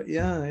say, but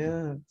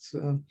it's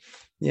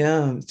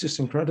just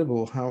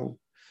incredible how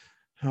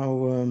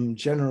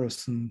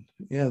generous and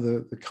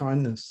the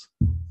kindness.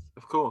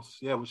 Of course,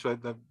 yeah, which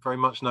they're very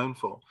much known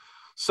for.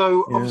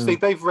 So obviously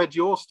they've read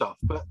your stuff,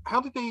 but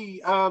how did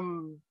the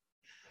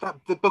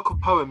book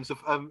of poems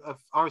of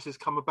Iris's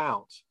come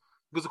about?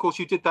 Because of course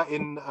you did that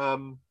in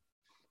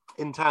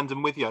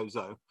tandem with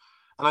Yozo,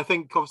 and I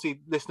think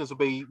obviously listeners will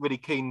be really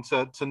keen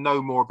to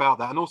know more about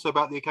that, and also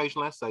about the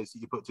occasional essays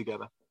that you put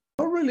together.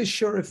 Not really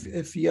sure if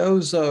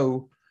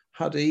Yozo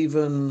had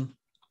even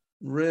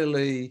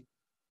really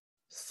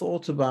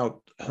thought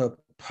about her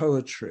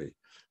poetry.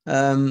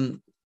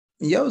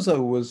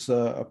 Yozo was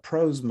a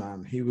prose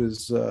man. He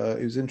was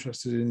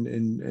interested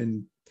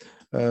in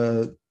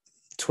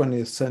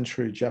 20th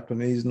century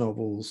Japanese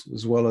novels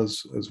as well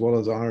as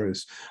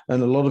Iris,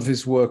 and a lot of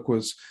his work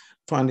was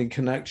finding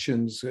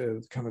connections,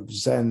 kind of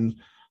Zen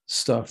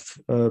stuff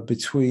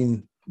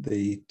between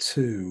the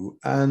two.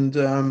 And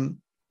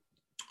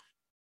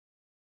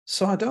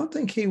so I don't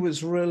think he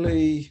was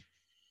really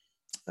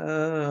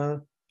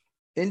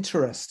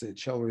interested,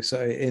 shall we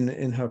say,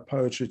 in her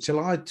poetry till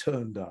I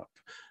turned up,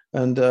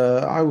 and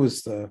I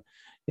was the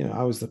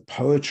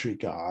poetry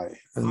guy,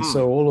 and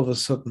so all of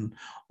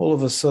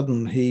a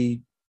sudden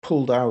he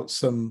pulled out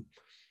some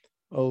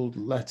old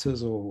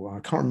letters, or I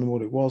can't remember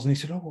what it was, and he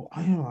said, "Oh,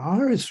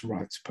 Iris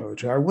writes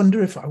poetry. I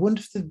wonder if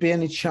there'd be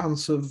any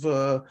chance of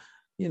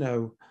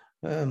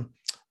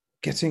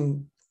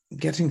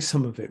getting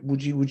some of it.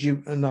 Would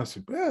you?" And I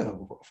said,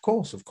 "Well, of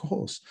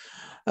course."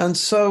 And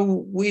so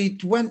we'd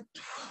gone,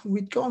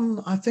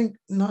 I think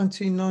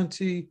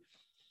 1990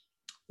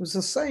 was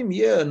the same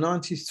year,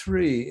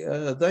 93.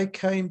 They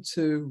came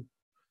to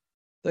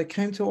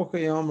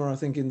Okayama, I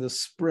think, in the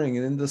spring,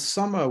 and in the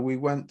summer we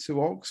went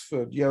to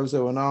Oxford,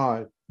 Yozo and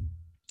I,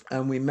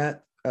 and we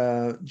met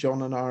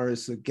John and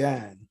Iris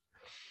again,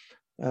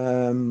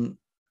 through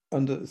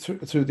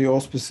the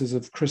auspices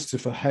of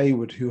Christopher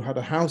Hayward, who had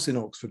a house in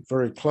Oxford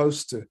very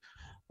close to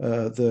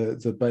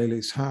the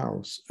Bailey's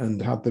house,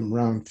 and had them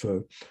round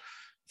for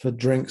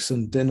drinks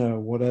and dinner,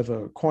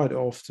 whatever, quite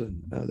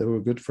often. They were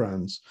good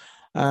friends,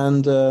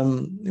 and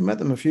we met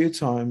them a few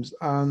times,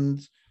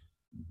 and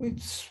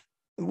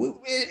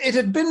it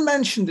had been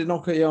mentioned in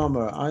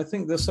Okayama. I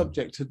think the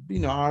subject had,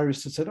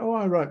 Iris had said, "Oh,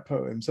 I write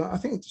poems." I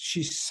think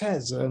she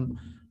says,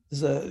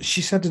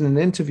 she said in an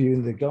interview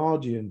in The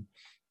Guardian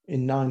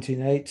in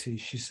 1980,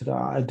 she said,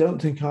 "I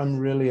don't think I'm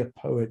really a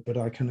poet, but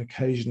I can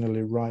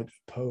occasionally write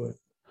a poem."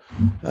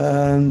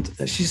 And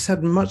she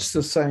said much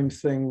the same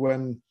thing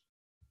when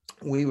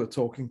we were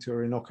talking to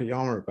her in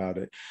Okayama about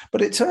it.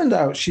 But it turned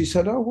out, she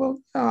said, "Oh, well,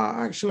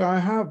 actually, I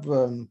have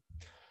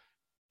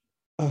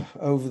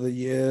over the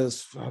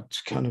years had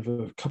kind of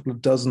a couple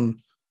of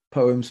dozen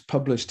poems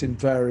published in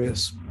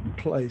various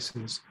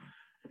places."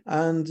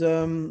 And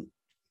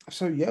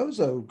so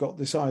Yozo got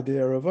this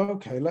idea of,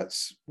 okay,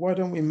 why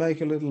don't we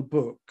make a little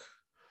book?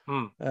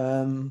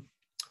 Um,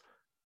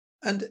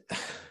 and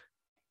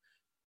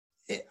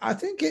I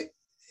think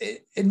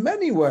in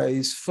many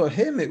ways for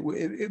him, it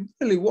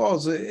really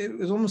was. It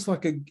was almost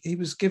like he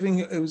was giving,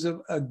 it was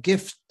a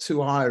gift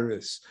to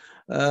Iris.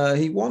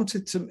 He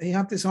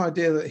had this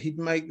idea that he'd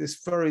make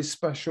this very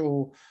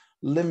special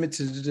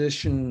limited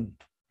edition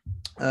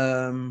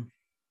kind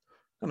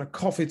of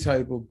coffee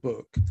table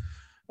book.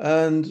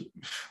 And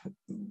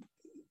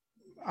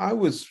I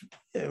was,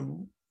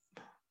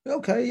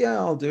 okay, yeah,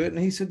 I'll do it. And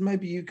he said,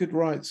 maybe you could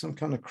write some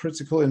kind of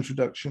critical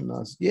introduction.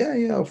 I said,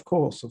 yeah, of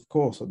course,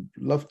 I'd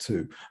love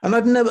to. And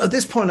at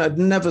this point, I'd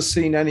never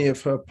seen any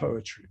of her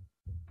poetry.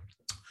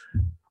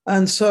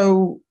 And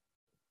so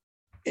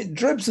in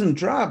dribs and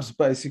drabs,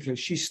 basically,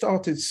 she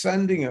started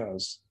sending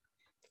us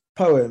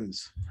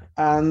poems.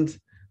 And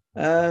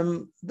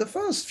the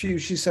first few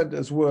she sent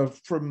us were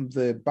from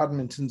the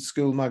Badminton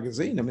School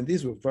magazine. I mean,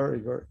 these were very,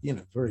 very,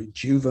 very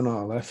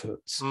juvenile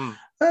efforts.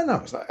 And I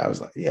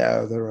was like,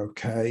 yeah, they're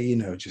okay,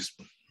 just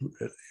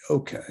really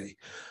okay.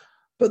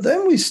 But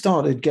then we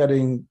started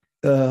getting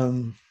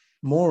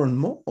more and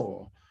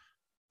more.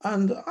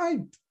 And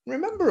I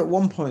remember at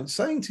one point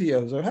saying to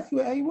Yozo,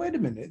 hey, wait a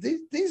minute,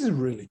 these are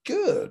really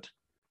good.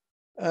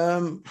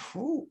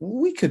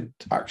 We could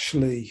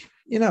actually,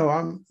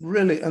 I'm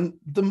really, and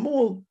the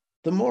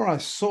more I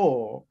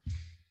saw,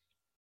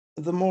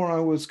 the more I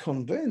was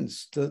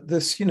convinced that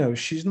this,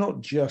 she's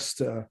not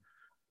just a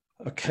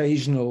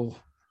occasional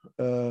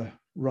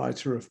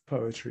writer of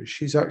poetry.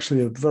 She's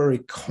actually a very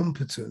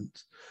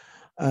competent,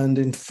 and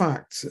in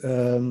fact,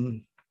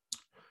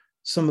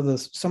 some of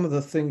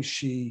the things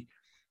she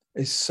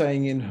is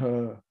saying in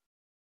her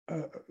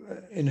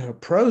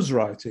prose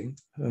writing,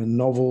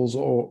 novels,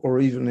 or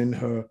even in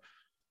her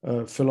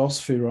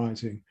philosophy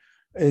writing,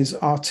 is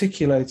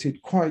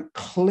articulated quite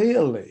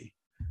clearly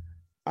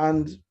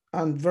and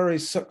very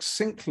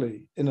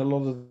succinctly in a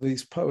lot of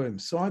these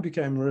poems. So I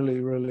became really,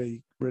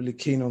 really, really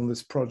keen on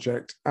this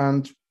project.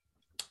 And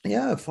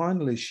yeah,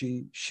 finally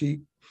she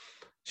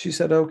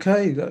said,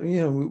 okay,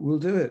 we'll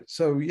do it.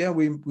 So yeah,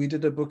 we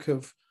did a book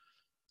of,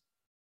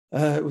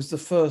 it was the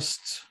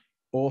first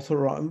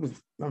author. I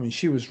mean,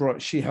 she was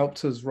right. She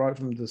helped us right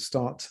from the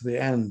start to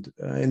the end.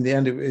 In the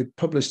end, it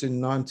published in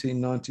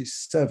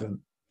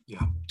 1997.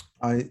 Yeah.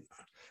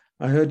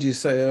 I heard you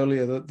say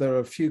earlier that there are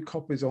a few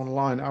copies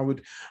online. I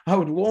would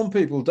warn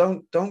people,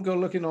 don't go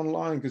looking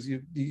online, because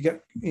you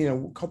get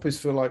copies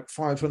for like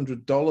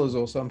 $500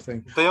 or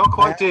something. They are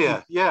quite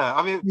dear. Yeah.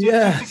 I mean, do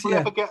you think we'll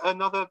ever get a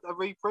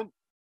reprint?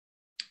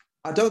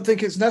 I don't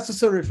think it's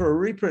necessary for a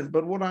reprint,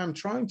 but what I'm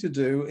trying to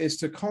do is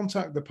to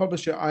contact the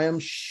publisher. I am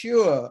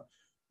sure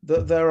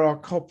that there are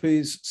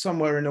copies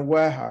somewhere in a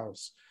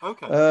warehouse.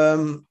 Okay.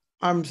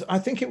 I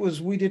think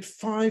we did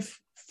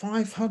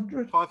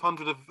 500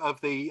 of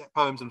the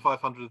poems and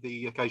 500 of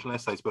the occasional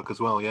essays book as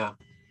well.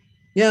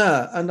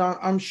 Yeah, and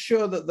I'm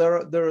sure that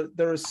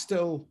there is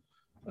still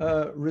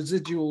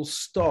residual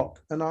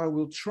stock, and I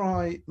will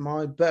try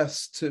my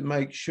best to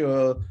make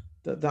sure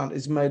that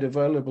is made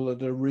available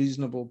at a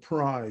reasonable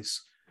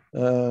price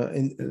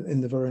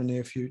in the very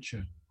near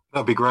future.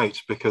 That'd be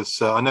great,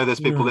 because I know there's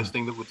people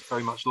listening that would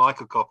very much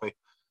like a copy.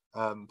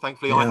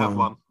 Thankfully, I have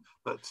one,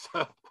 but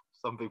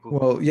some people.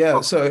 Well,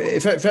 yeah. So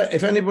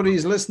if anybody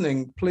is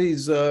listening,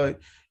 please, the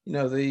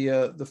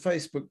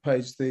Facebook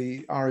page,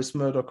 the Iris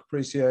Murdoch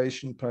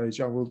Appreciation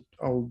page,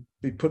 I'll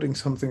be putting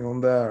something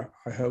on there,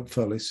 I hope,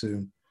 fairly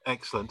soon.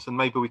 Excellent, and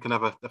maybe we can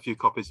have a few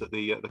copies at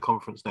the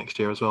conference next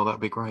year as well. That'd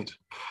be great.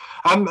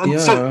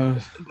 So,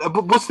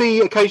 was the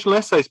occasional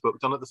essays book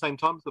done at the same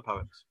time as the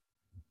poems?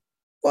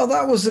 Well,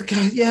 that was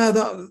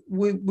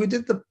we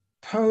did the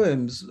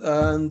poems,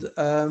 and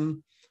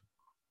the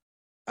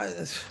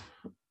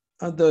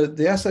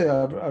essay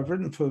I've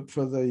written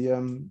for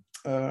the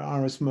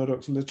Iris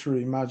Murdoch's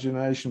Literary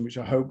Imagination, which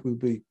I hope will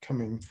be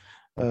coming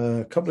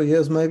a couple of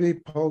years, maybe.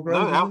 Paul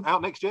Grove? No,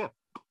 out next year.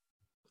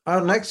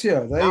 Out next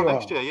year. There you are.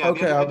 Next year, yeah.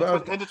 Okay,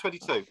 end of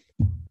 22.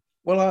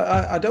 Well,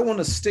 I don't want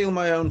to steal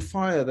my own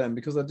fire then,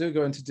 because I do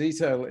go into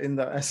detail in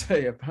that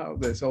essay about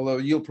this, although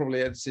you'll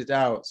probably edit it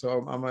out,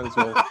 so I might as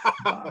well.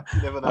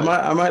 You never know.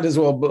 I might as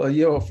well. But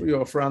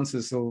your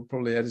Francis will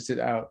probably edit it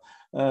out,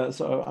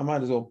 so I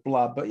might as well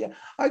blab. But yeah,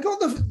 I got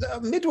the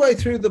midway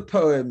through the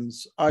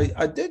poems.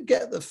 I did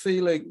get the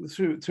feeling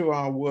through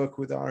our work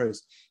with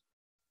Iris.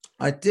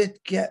 I did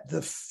get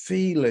the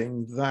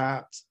feeling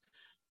that.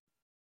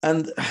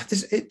 And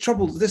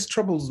this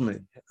troubles me.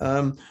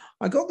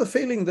 I got the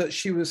feeling that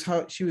she was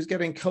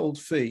getting cold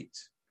feet.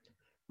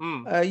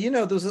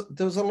 There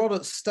was a lot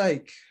at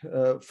stake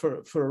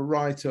for a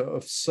writer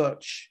of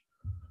such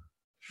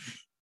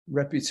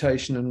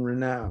reputation and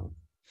renown,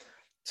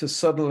 to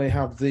suddenly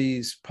have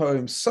these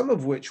poems, some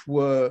of which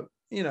were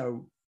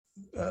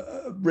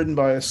written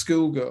by a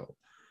schoolgirl,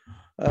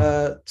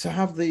 to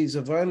have these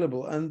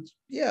available. And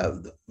yeah,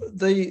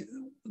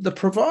 the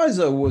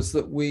proviso was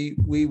that we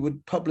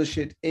would publish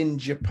it in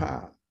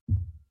Japan.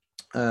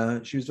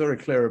 She was very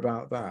clear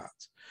about that.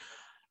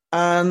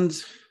 And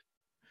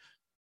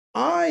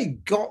I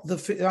got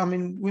I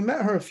mean, we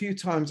met her a few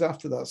times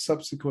after that,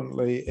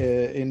 subsequently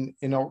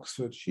in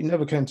Oxford. She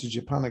never came to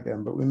Japan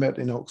again, but we met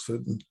in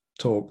Oxford and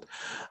talked.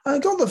 I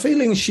got the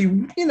feeling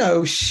she,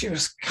 she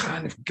was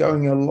kind of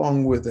going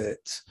along with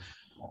it.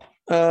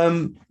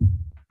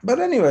 But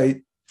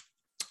anyway,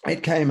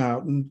 it came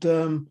out,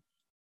 and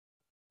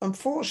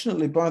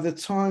unfortunately, by the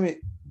time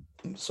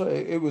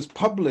it was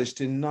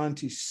published in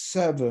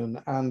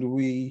 '97,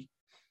 and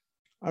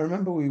I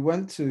remember we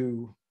went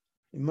to,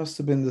 it must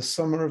have been the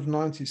summer of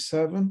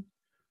 '97.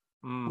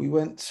 We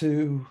went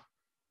to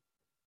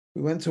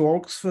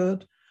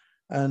Oxford,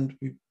 and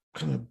we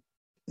kind of,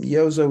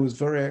 Yozo was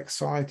very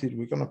excited.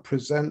 We're going to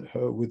present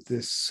her with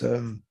this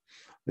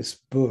this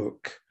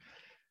book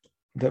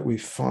that we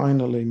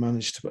finally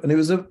managed to, and it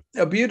was a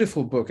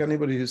beautiful book.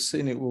 Anybody who's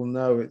seen it will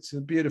know it's a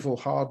beautiful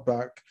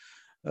hardback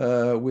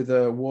with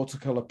a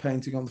watercolor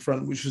painting on the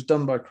front, which was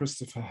done by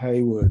Christopher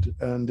Hayward,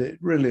 and it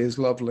really is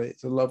lovely.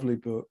 It's a lovely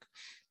book.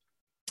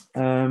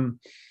 And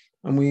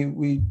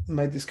we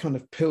made this kind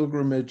of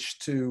pilgrimage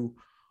to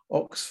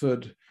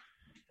Oxford,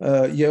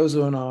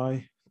 Yozo and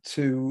I,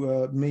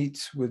 to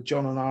meet with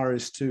John and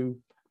Iris to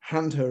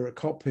hand her a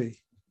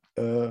copy,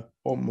 or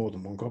more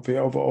than one copy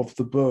of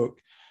the book.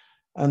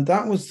 And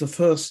that was the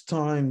first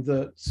time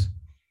that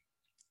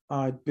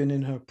I'd been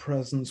in her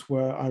presence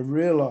where I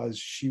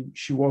realized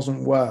she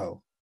wasn't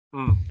well,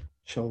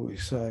 shall we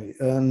say.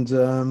 And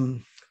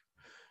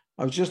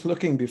I was just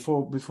looking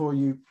before we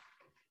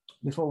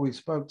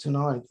spoke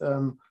tonight.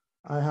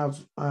 I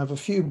have a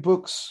few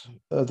books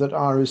that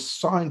Iris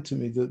signed to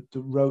me that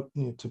wrote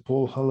to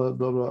Paul Hullah,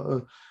 blah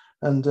blah,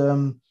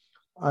 and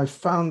I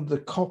found the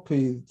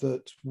copy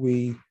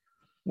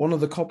one of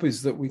the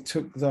copies that we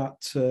took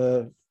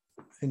that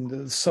in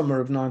the summer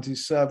of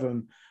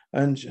 '97,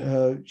 and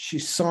she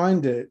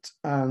signed it,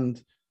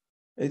 and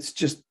it's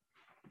just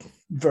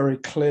very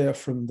clear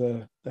from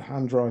the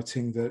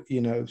handwriting that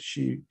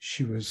she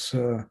was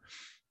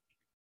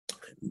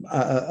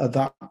at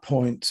that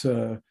point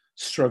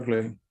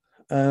struggling.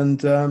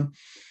 And so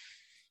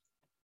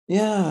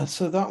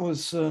that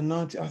was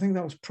 90. I think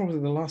that was probably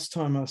the last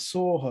time I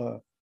saw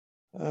her,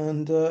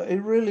 and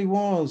it really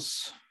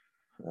was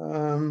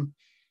kind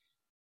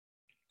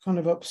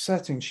of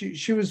upsetting.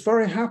 She was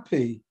very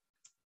happy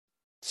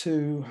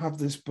to have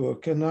this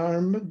book, and I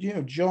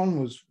remember, John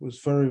was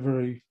very,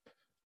 very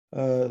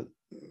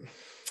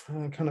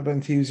kind of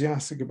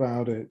enthusiastic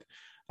about it,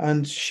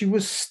 and she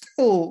was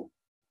still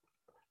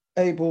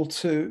able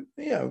to,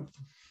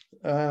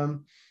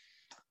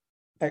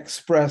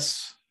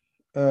 express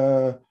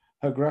her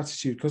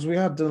gratitude, because we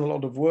had done a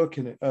lot of work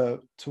in it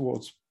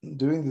towards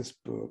doing this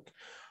book.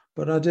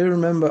 But I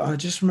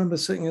just remember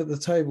sitting at the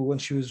table when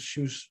she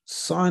was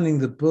signing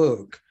the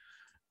book,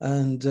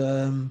 and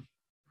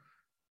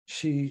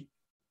she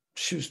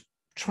was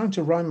trying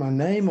to write my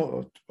name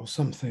or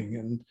something,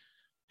 and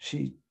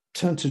she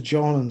turned to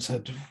John and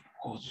said,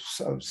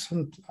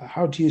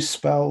 how do you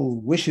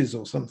spell wishes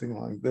or something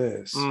like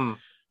this?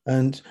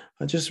 And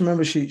I just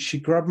remember she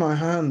grabbed my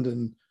hand,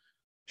 and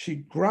she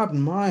grabbed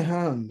my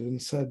hand and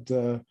said,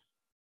 oh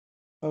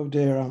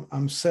dear,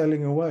 I'm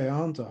sailing away,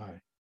 aren't I?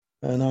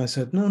 And I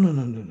said, no,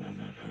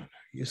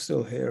 you're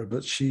still here.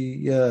 But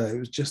it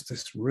was just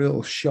this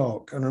real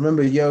shock. And I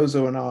remember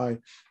Yozo and I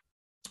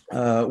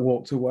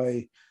walked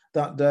away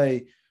that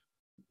day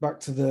back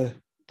to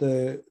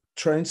the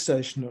train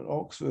station at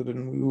Oxford,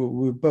 and we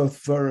were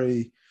both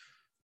very,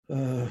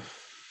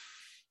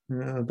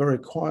 very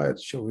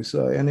quiet, shall we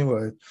say,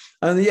 anyway.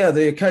 And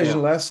the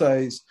occasional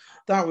essays,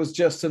 that was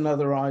just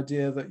another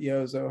idea that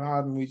Yozo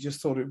had, and we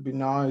just thought it would be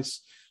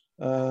nice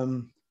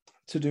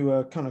to do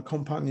a kind of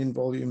companion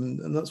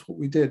volume, and that's what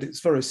we did. It's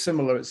very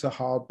similar. It's a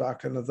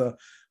hardback, another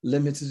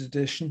limited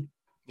edition.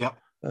 Yeah.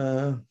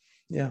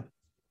 Yeah.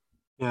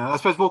 I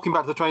suppose walking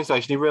back to the train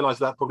station, you realised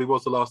that probably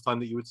was the last time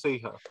that you would see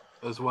her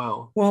as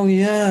well. Well,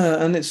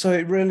 yeah, and so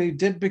it really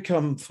did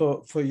become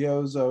for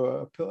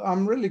Yozo.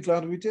 I'm really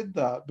glad we did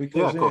that,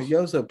 because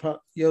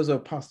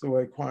Yozo passed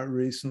away quite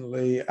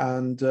recently,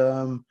 and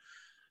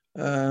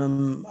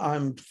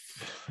I'm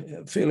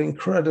feel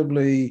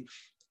incredibly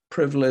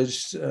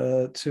privileged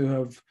to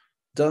have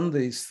done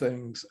these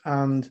things,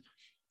 and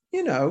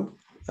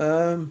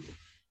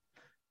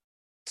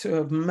to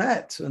have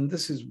met, and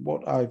this is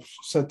what I've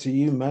said to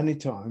you many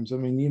times. I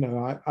mean,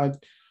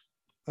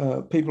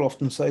 people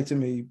often say to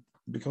me,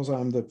 because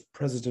I'm the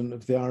president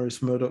of the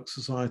Iris Murdoch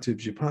Society of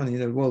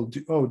Japan, well,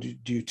 do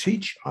you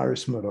teach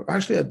Iris Murdoch?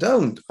 Actually, I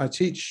don't. I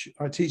teach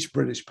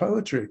British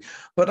poetry,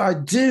 but I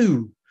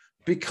do,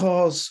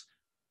 because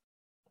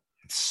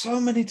so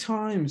many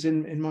times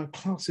in my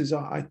classes,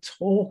 I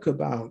talk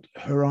about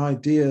her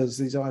ideas,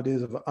 these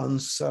ideas of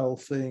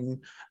unselfing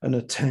and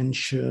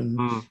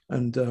attention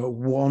and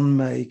one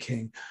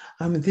making.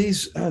 I mean,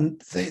 these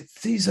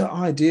are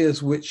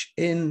ideas which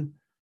in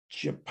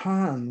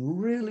Japan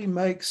really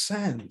make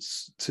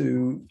sense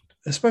to,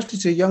 especially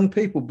to young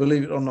people,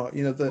 believe it or not.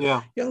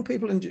 Young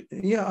people I'm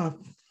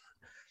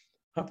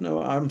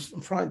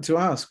frightened to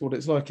ask what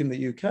it's like in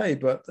the UK,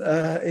 but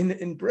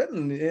in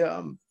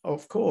Britain,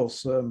 of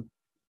course.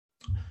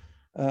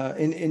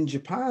 in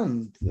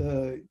Japan,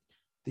 the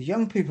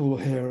young people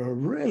here are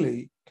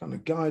really kind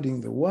of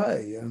guiding the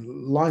way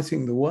and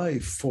lighting the way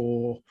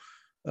for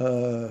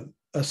a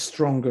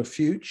stronger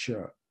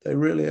future. They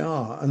really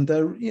are, and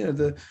they're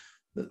the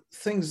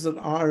things that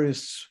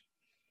Iris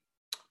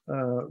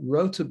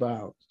wrote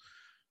about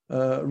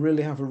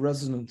really have a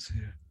resonance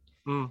here.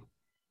 Mm.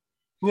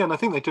 Yeah, and I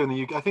think they do in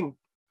the UK. I think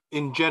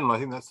in general, I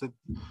think that's the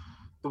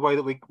way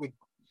that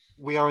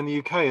we are in the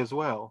UK as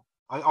well.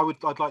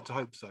 I'd like to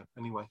hope so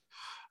anyway.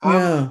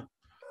 Yeah.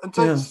 And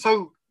Yeah.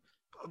 so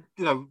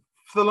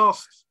for the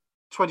last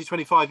 20,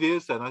 25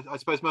 years then, I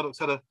suppose Murdoch's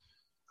had a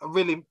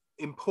really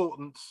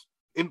important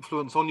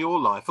influence on your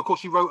life. Of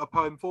course, you wrote a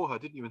poem for her,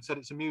 didn't you, and set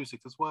it to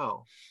music as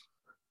well.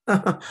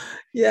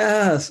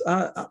 Yes,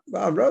 I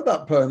wrote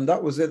that poem.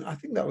 I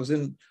think that was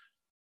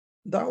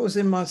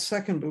in my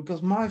second book,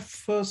 because my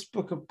first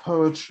book of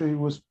poetry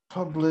was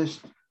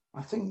published,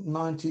 I think,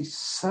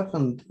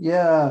 97.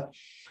 Yeah.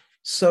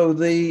 So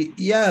the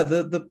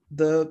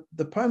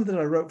poem that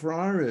I wrote for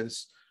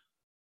Iris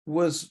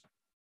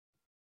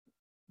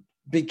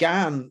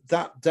began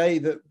that day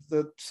that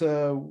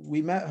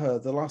we met her,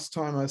 the last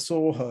time I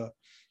saw her,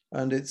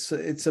 and it's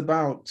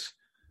about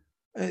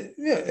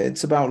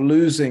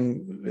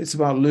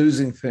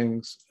losing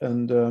things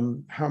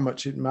and how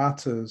much it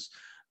matters.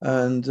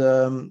 And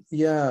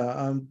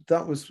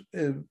that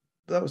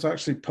was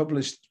actually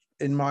published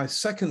in my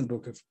second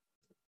book of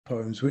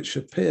poems, which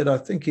appeared, I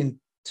think,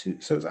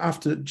 so it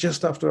was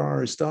just after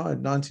Iris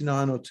died,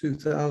 99 or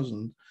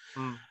 2000.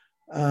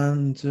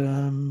 And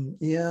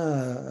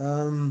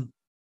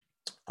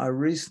I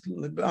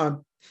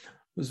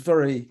was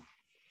the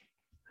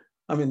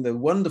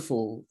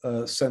wonderful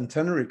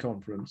centenary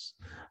conference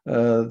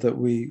that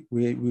we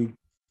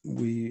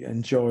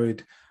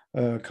enjoyed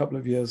a couple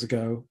of years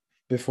ago,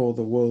 before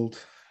the world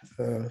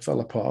fell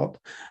apart,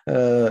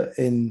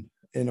 in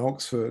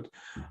Oxford,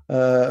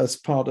 as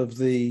part of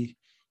the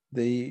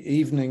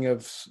evening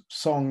of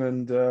song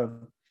and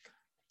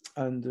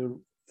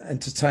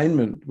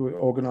entertainment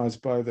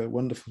organised by the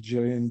wonderful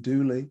Gillian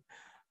Dooley.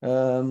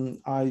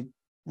 I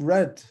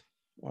recited,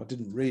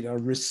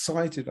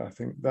 I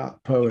think,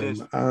 that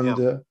poem,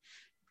 and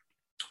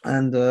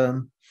I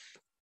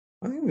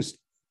think it was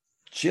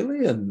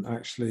Gillian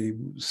actually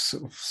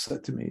sort of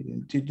said to me,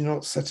 "Did you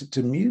not set it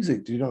to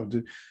music? Do you not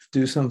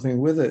do something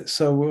with it?"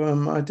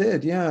 So I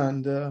did, yeah,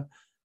 and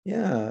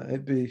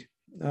it'd be.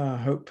 I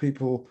hope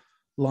people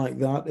like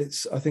that.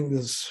 I think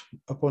there's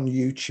up on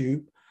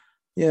YouTube.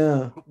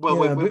 Yeah. Well,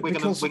 we're going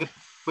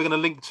to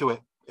link to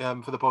it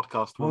for the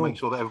podcast. We'll make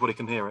sure that everybody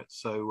can hear it.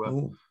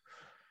 So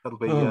that'll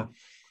be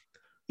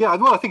yeah.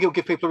 Well, I think it'll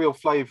give people a real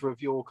flavour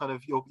of your kind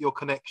of your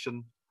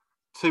connection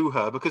to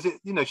her, because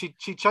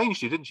she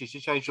changed you, didn't she? She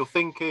changed your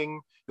thinking,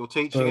 your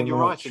teaching, and your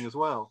writing as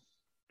well.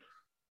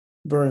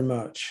 Very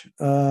much.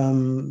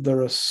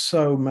 There are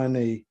so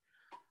many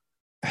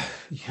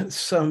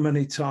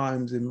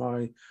times in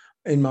my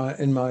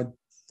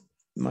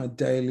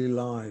daily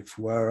life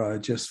where I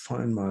just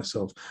find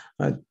myself.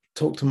 I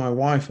talk to my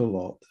wife a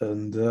lot,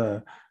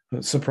 and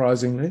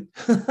surprisingly,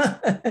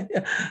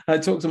 I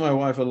talk to my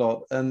wife a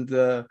lot, and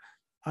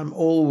I'm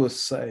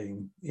always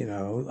saying,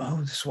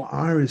 this is what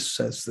Iris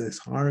says.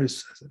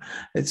 Iris says it.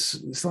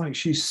 It's like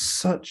she's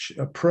such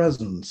a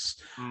presence,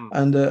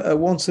 and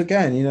once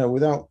again,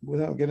 without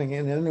getting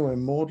in any way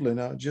maudlin,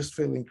 I just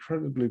feel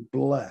incredibly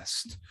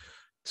blessed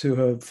to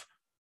have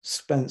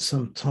spent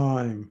some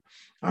time.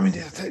 I mean,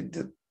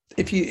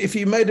 if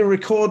you made a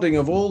recording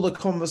of all the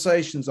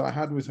conversations I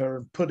had with her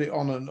and put it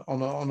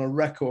on a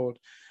record,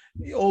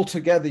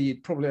 altogether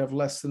you'd probably have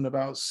less than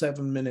about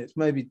 7 minutes,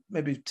 maybe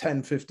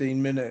 10, 15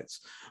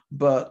 minutes.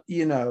 But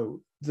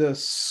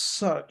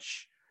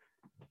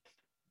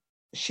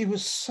she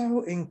was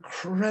so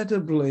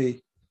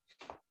incredibly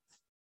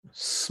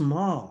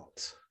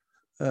smart,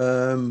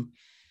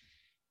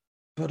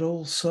 but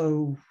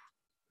also,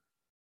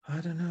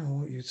 I don't know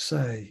what you'd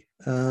say,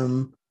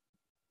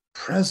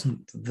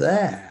 present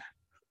there.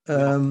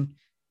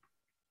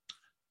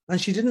 And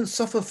she didn't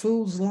suffer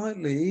fools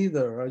lightly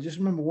either. I just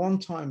remember one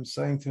time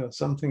saying to her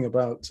something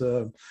about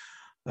trying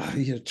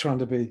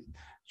to be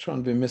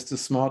Mr.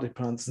 Smarty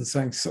Pants, and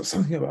saying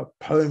something about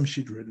a poem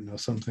she'd written or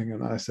something.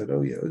 And I said,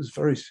 "Oh yeah, it was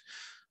very,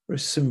 very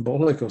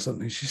symbolic or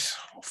something." She said,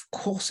 "Of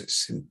course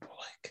it's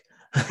symbolic."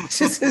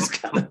 This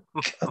kind of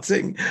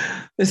cutting.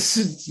 This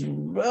is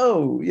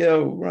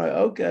right,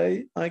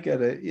 okay, I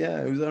get it. Yeah,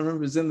 I remember it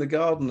was in the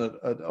garden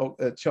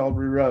at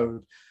Charlbury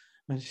Road,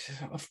 and she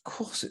said, "Of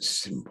course it's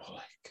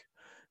symbolic."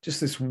 Just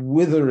this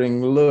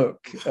withering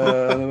look.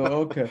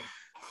 Okay,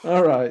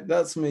 all right,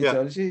 that's me.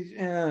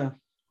 Yeah.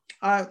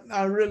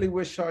 I really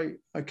wish I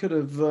could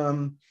have.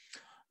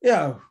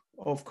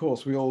 Of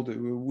course we all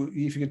do.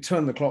 If you could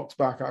turn the clocks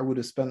back, I would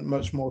have spent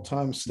much more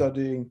time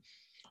studying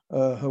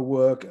her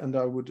work, and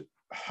I would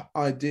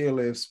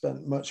ideally have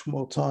spent much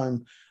more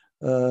time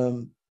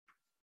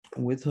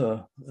with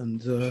her.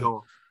 And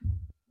sure.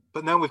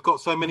 But now we've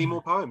got so many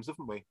more poems,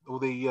 haven't we? All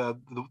the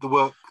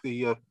work,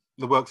 the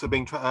the works are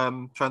being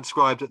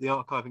transcribed at the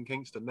archive in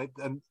Kingston.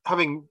 And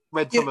having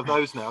read some of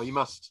those now, it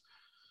must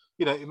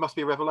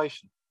be a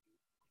revelation.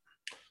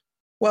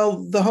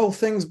 Well, the whole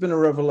thing's been a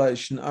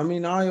revelation. I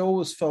mean, I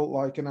always felt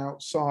like an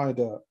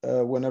outsider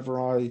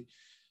whenever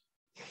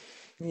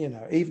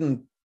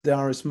even the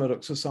Iris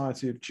Murdoch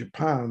Society of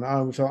Japan,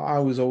 I felt I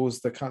was always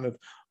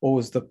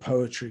the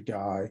poetry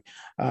guy.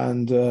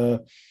 And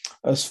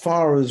as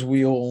far as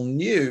we all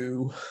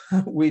knew,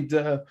 we'd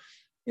drained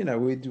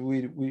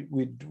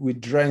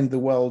the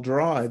well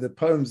dry. The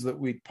poems that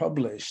we'd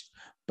published,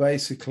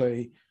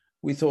 basically,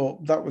 we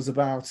thought that was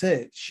about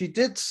it. She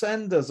did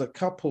send us a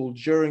couple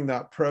during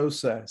that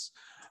process,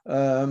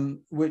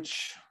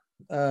 which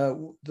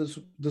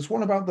there's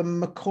one about the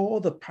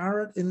macaw, the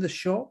parrot in the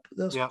shop.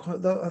 I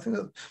think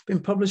that's been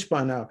published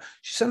by now.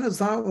 She sent us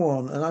that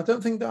one, and I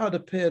don't think that had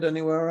appeared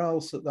anywhere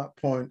else at that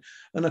point.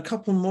 And a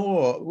couple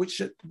more,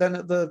 which then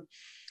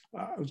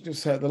I was going to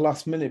say at the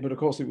last minute, but of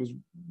course it was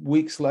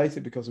weeks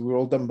later because we were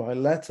all done by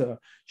letter.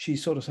 She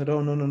sort of said,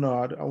 "Oh, no,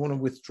 I want to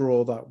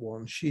withdraw that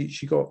one."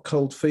 She got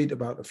cold feet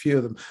about a few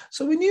of them.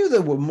 So we knew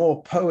there were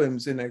more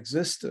poems in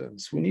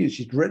existence. We knew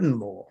she'd written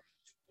more.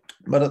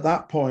 But at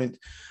that point,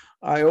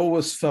 I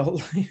always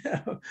felt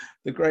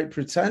the great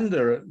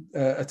pretender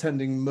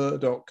attending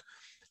Murdoch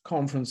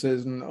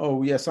conferences, and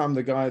oh yes, I'm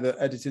the guy that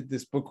edited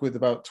this book with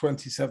about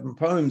 27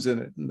 poems in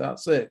it, and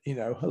that's it.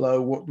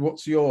 Hello,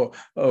 what's your?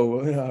 Oh,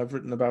 I've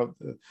written about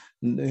a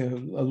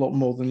lot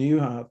more than you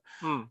have.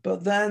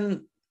 But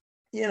then,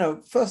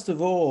 first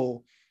of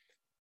all,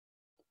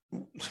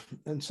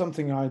 and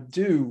something I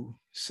do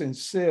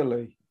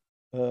sincerely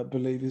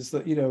believe is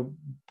that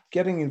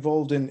getting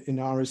involved in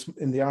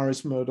the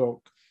Iris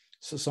Murdoch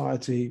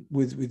Society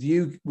with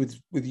you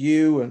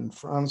and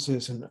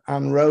Francis and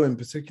Anne Rowe in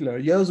particular.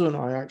 Yozo and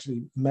I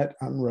actually met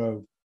Anne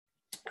Rowe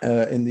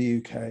in the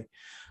UK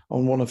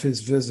on one of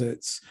his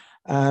visits,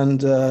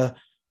 and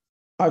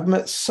I've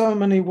met so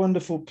many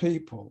wonderful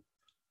people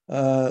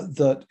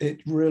that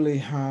it really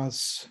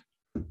has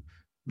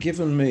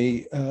given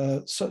me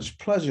such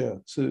pleasure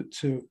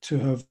to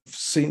have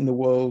seen the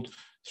world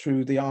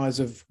through the eyes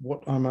of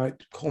what I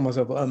might call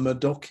myself a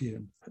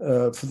Murdochian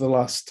for the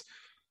last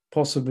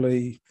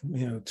possibly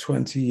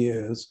 20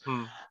 years.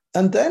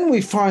 And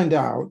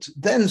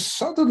then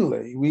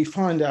suddenly we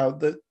find out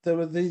that there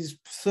were these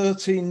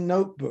 13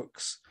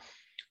 notebooks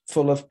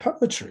full of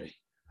poetry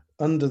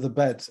under the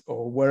bed,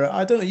 or where,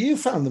 I don't know, you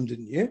found them,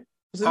 didn't you?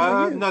 Was it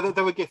you? No,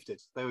 they were gifted.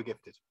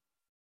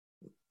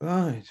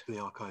 Right. To the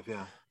archive,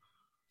 yeah.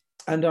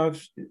 And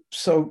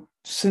so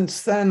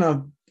since then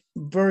I've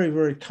very,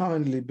 very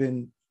kindly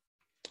been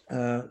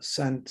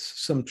sent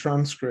some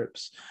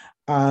transcripts.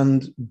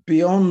 And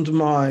beyond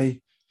my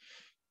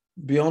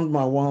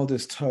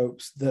wildest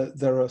hopes,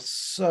 there are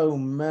so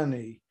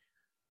many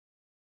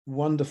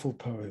wonderful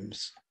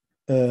poems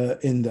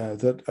in there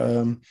that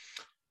I'm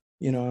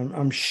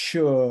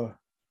sure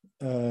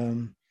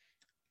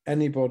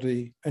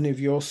anybody, any of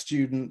your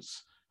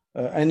students,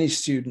 any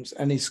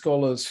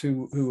scholars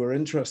who are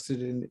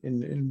interested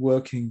in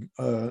working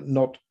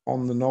not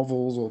on the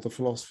novels or the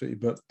philosophy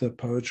but the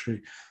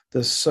poetry,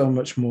 there's so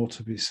much more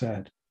to be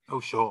said. Oh,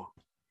 sure.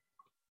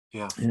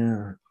 Yeah.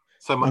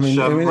 So much,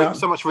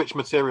 so much rich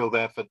material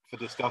there for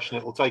discussion.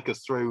 It will take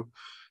us through,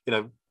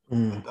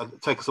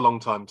 take us a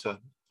long time to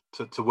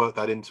work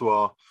that into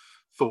our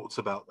thoughts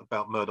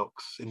about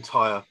Murdoch's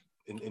entire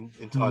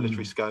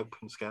literary scope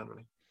and scan.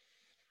 Really,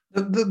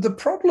 the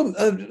problem.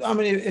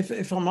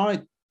 If I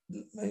might,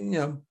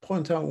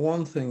 point out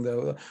one thing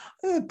though,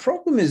 the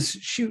problem is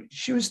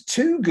she was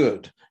too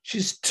good.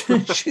 She's too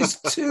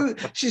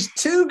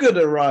good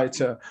a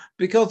writer,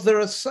 because there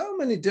are so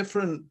many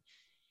different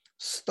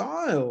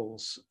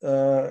styles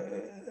within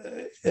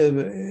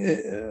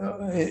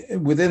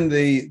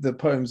the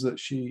poems that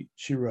she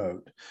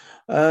wrote,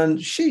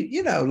 and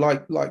she,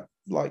 like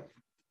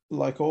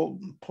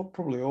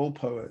probably all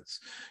poets,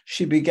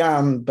 she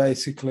began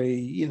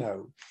basically,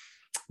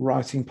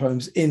 writing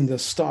poems in the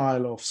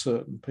style of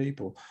certain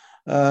people.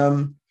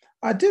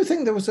 I do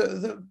think there was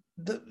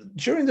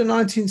during the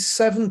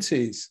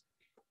 1970s.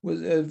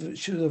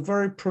 She was a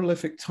very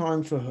prolific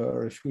time for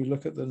her, if we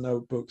look at the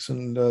notebooks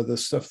and the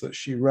stuff that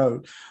she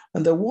wrote.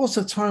 And there was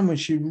a time when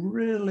she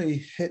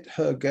really hit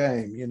her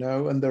game,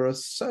 and there are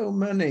so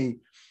many.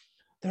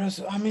 There's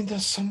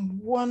some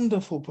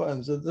wonderful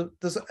poems.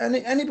 There's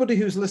anybody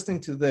who's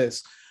listening to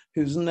this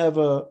who's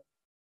never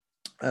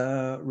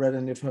read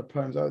any of her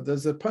poems.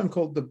 There's a poem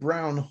called The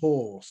Brown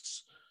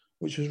Horse,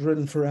 which was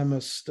written for Emma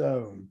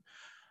Stone.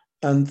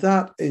 And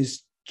that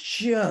is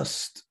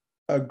just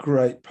a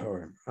great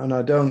poem.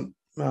 And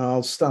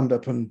I'll stand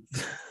up and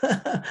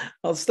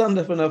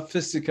have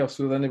fisticuffs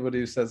with anybody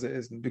who says it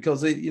isn't,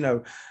 because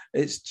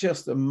it's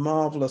just a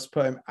marvelous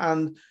poem.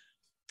 And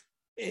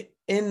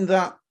in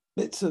that,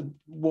 it's a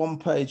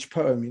one-page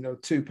poem,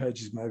 2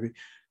 pages maybe.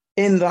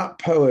 In that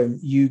poem,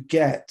 you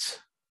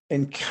get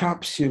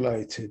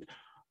encapsulated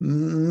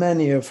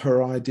many of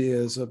her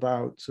ideas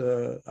about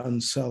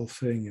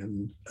unselfing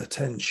and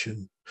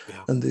attention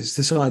Yeah. And there's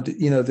this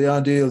idea, the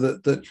idea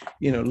that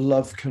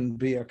love can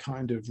be a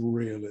kind of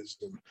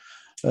realism.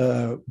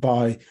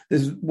 This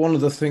is one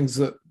of the things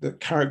that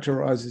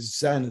characterizes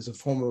Zen as a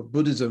form of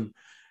Buddhism,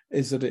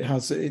 is that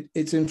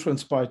it's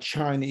influenced by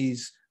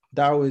Chinese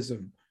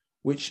Taoism,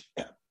 which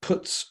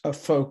puts a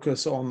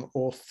focus on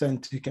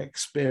authentic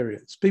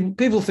experience.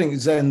 People think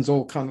Zen's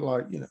all kind of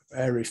like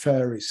airy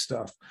fairy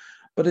stuff,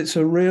 but it's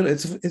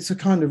a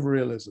kind of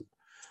realism.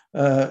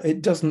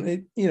 It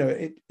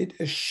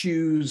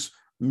eschews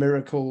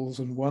miracles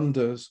and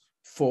wonders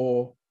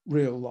for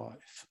real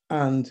life,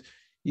 and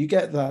you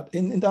get that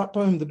in that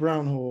poem, The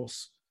Brown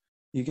Horse.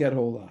 You get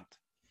all that.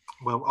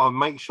 Well, I'll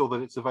make sure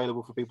that it's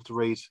available for people to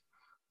read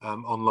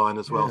online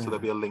as well. Yeah. So there'll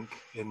be a link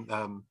in.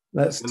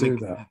 Let's do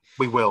that.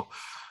 We will.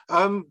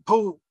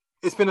 Paul,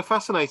 it's been a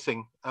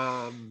fascinating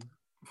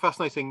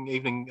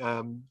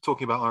evening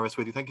talking about Iris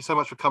with you. Thank you so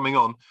much for coming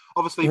on.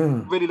 Obviously,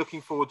 really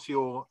looking forward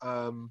to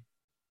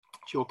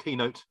your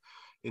keynote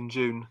in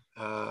June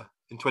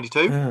in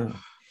 22. Yeah.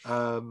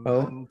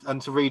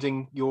 And to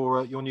reading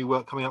your new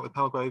work coming out with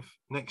Palgrave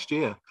next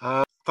year.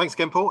 Thanks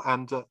again, Paul,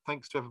 and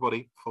thanks to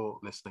everybody for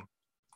listening.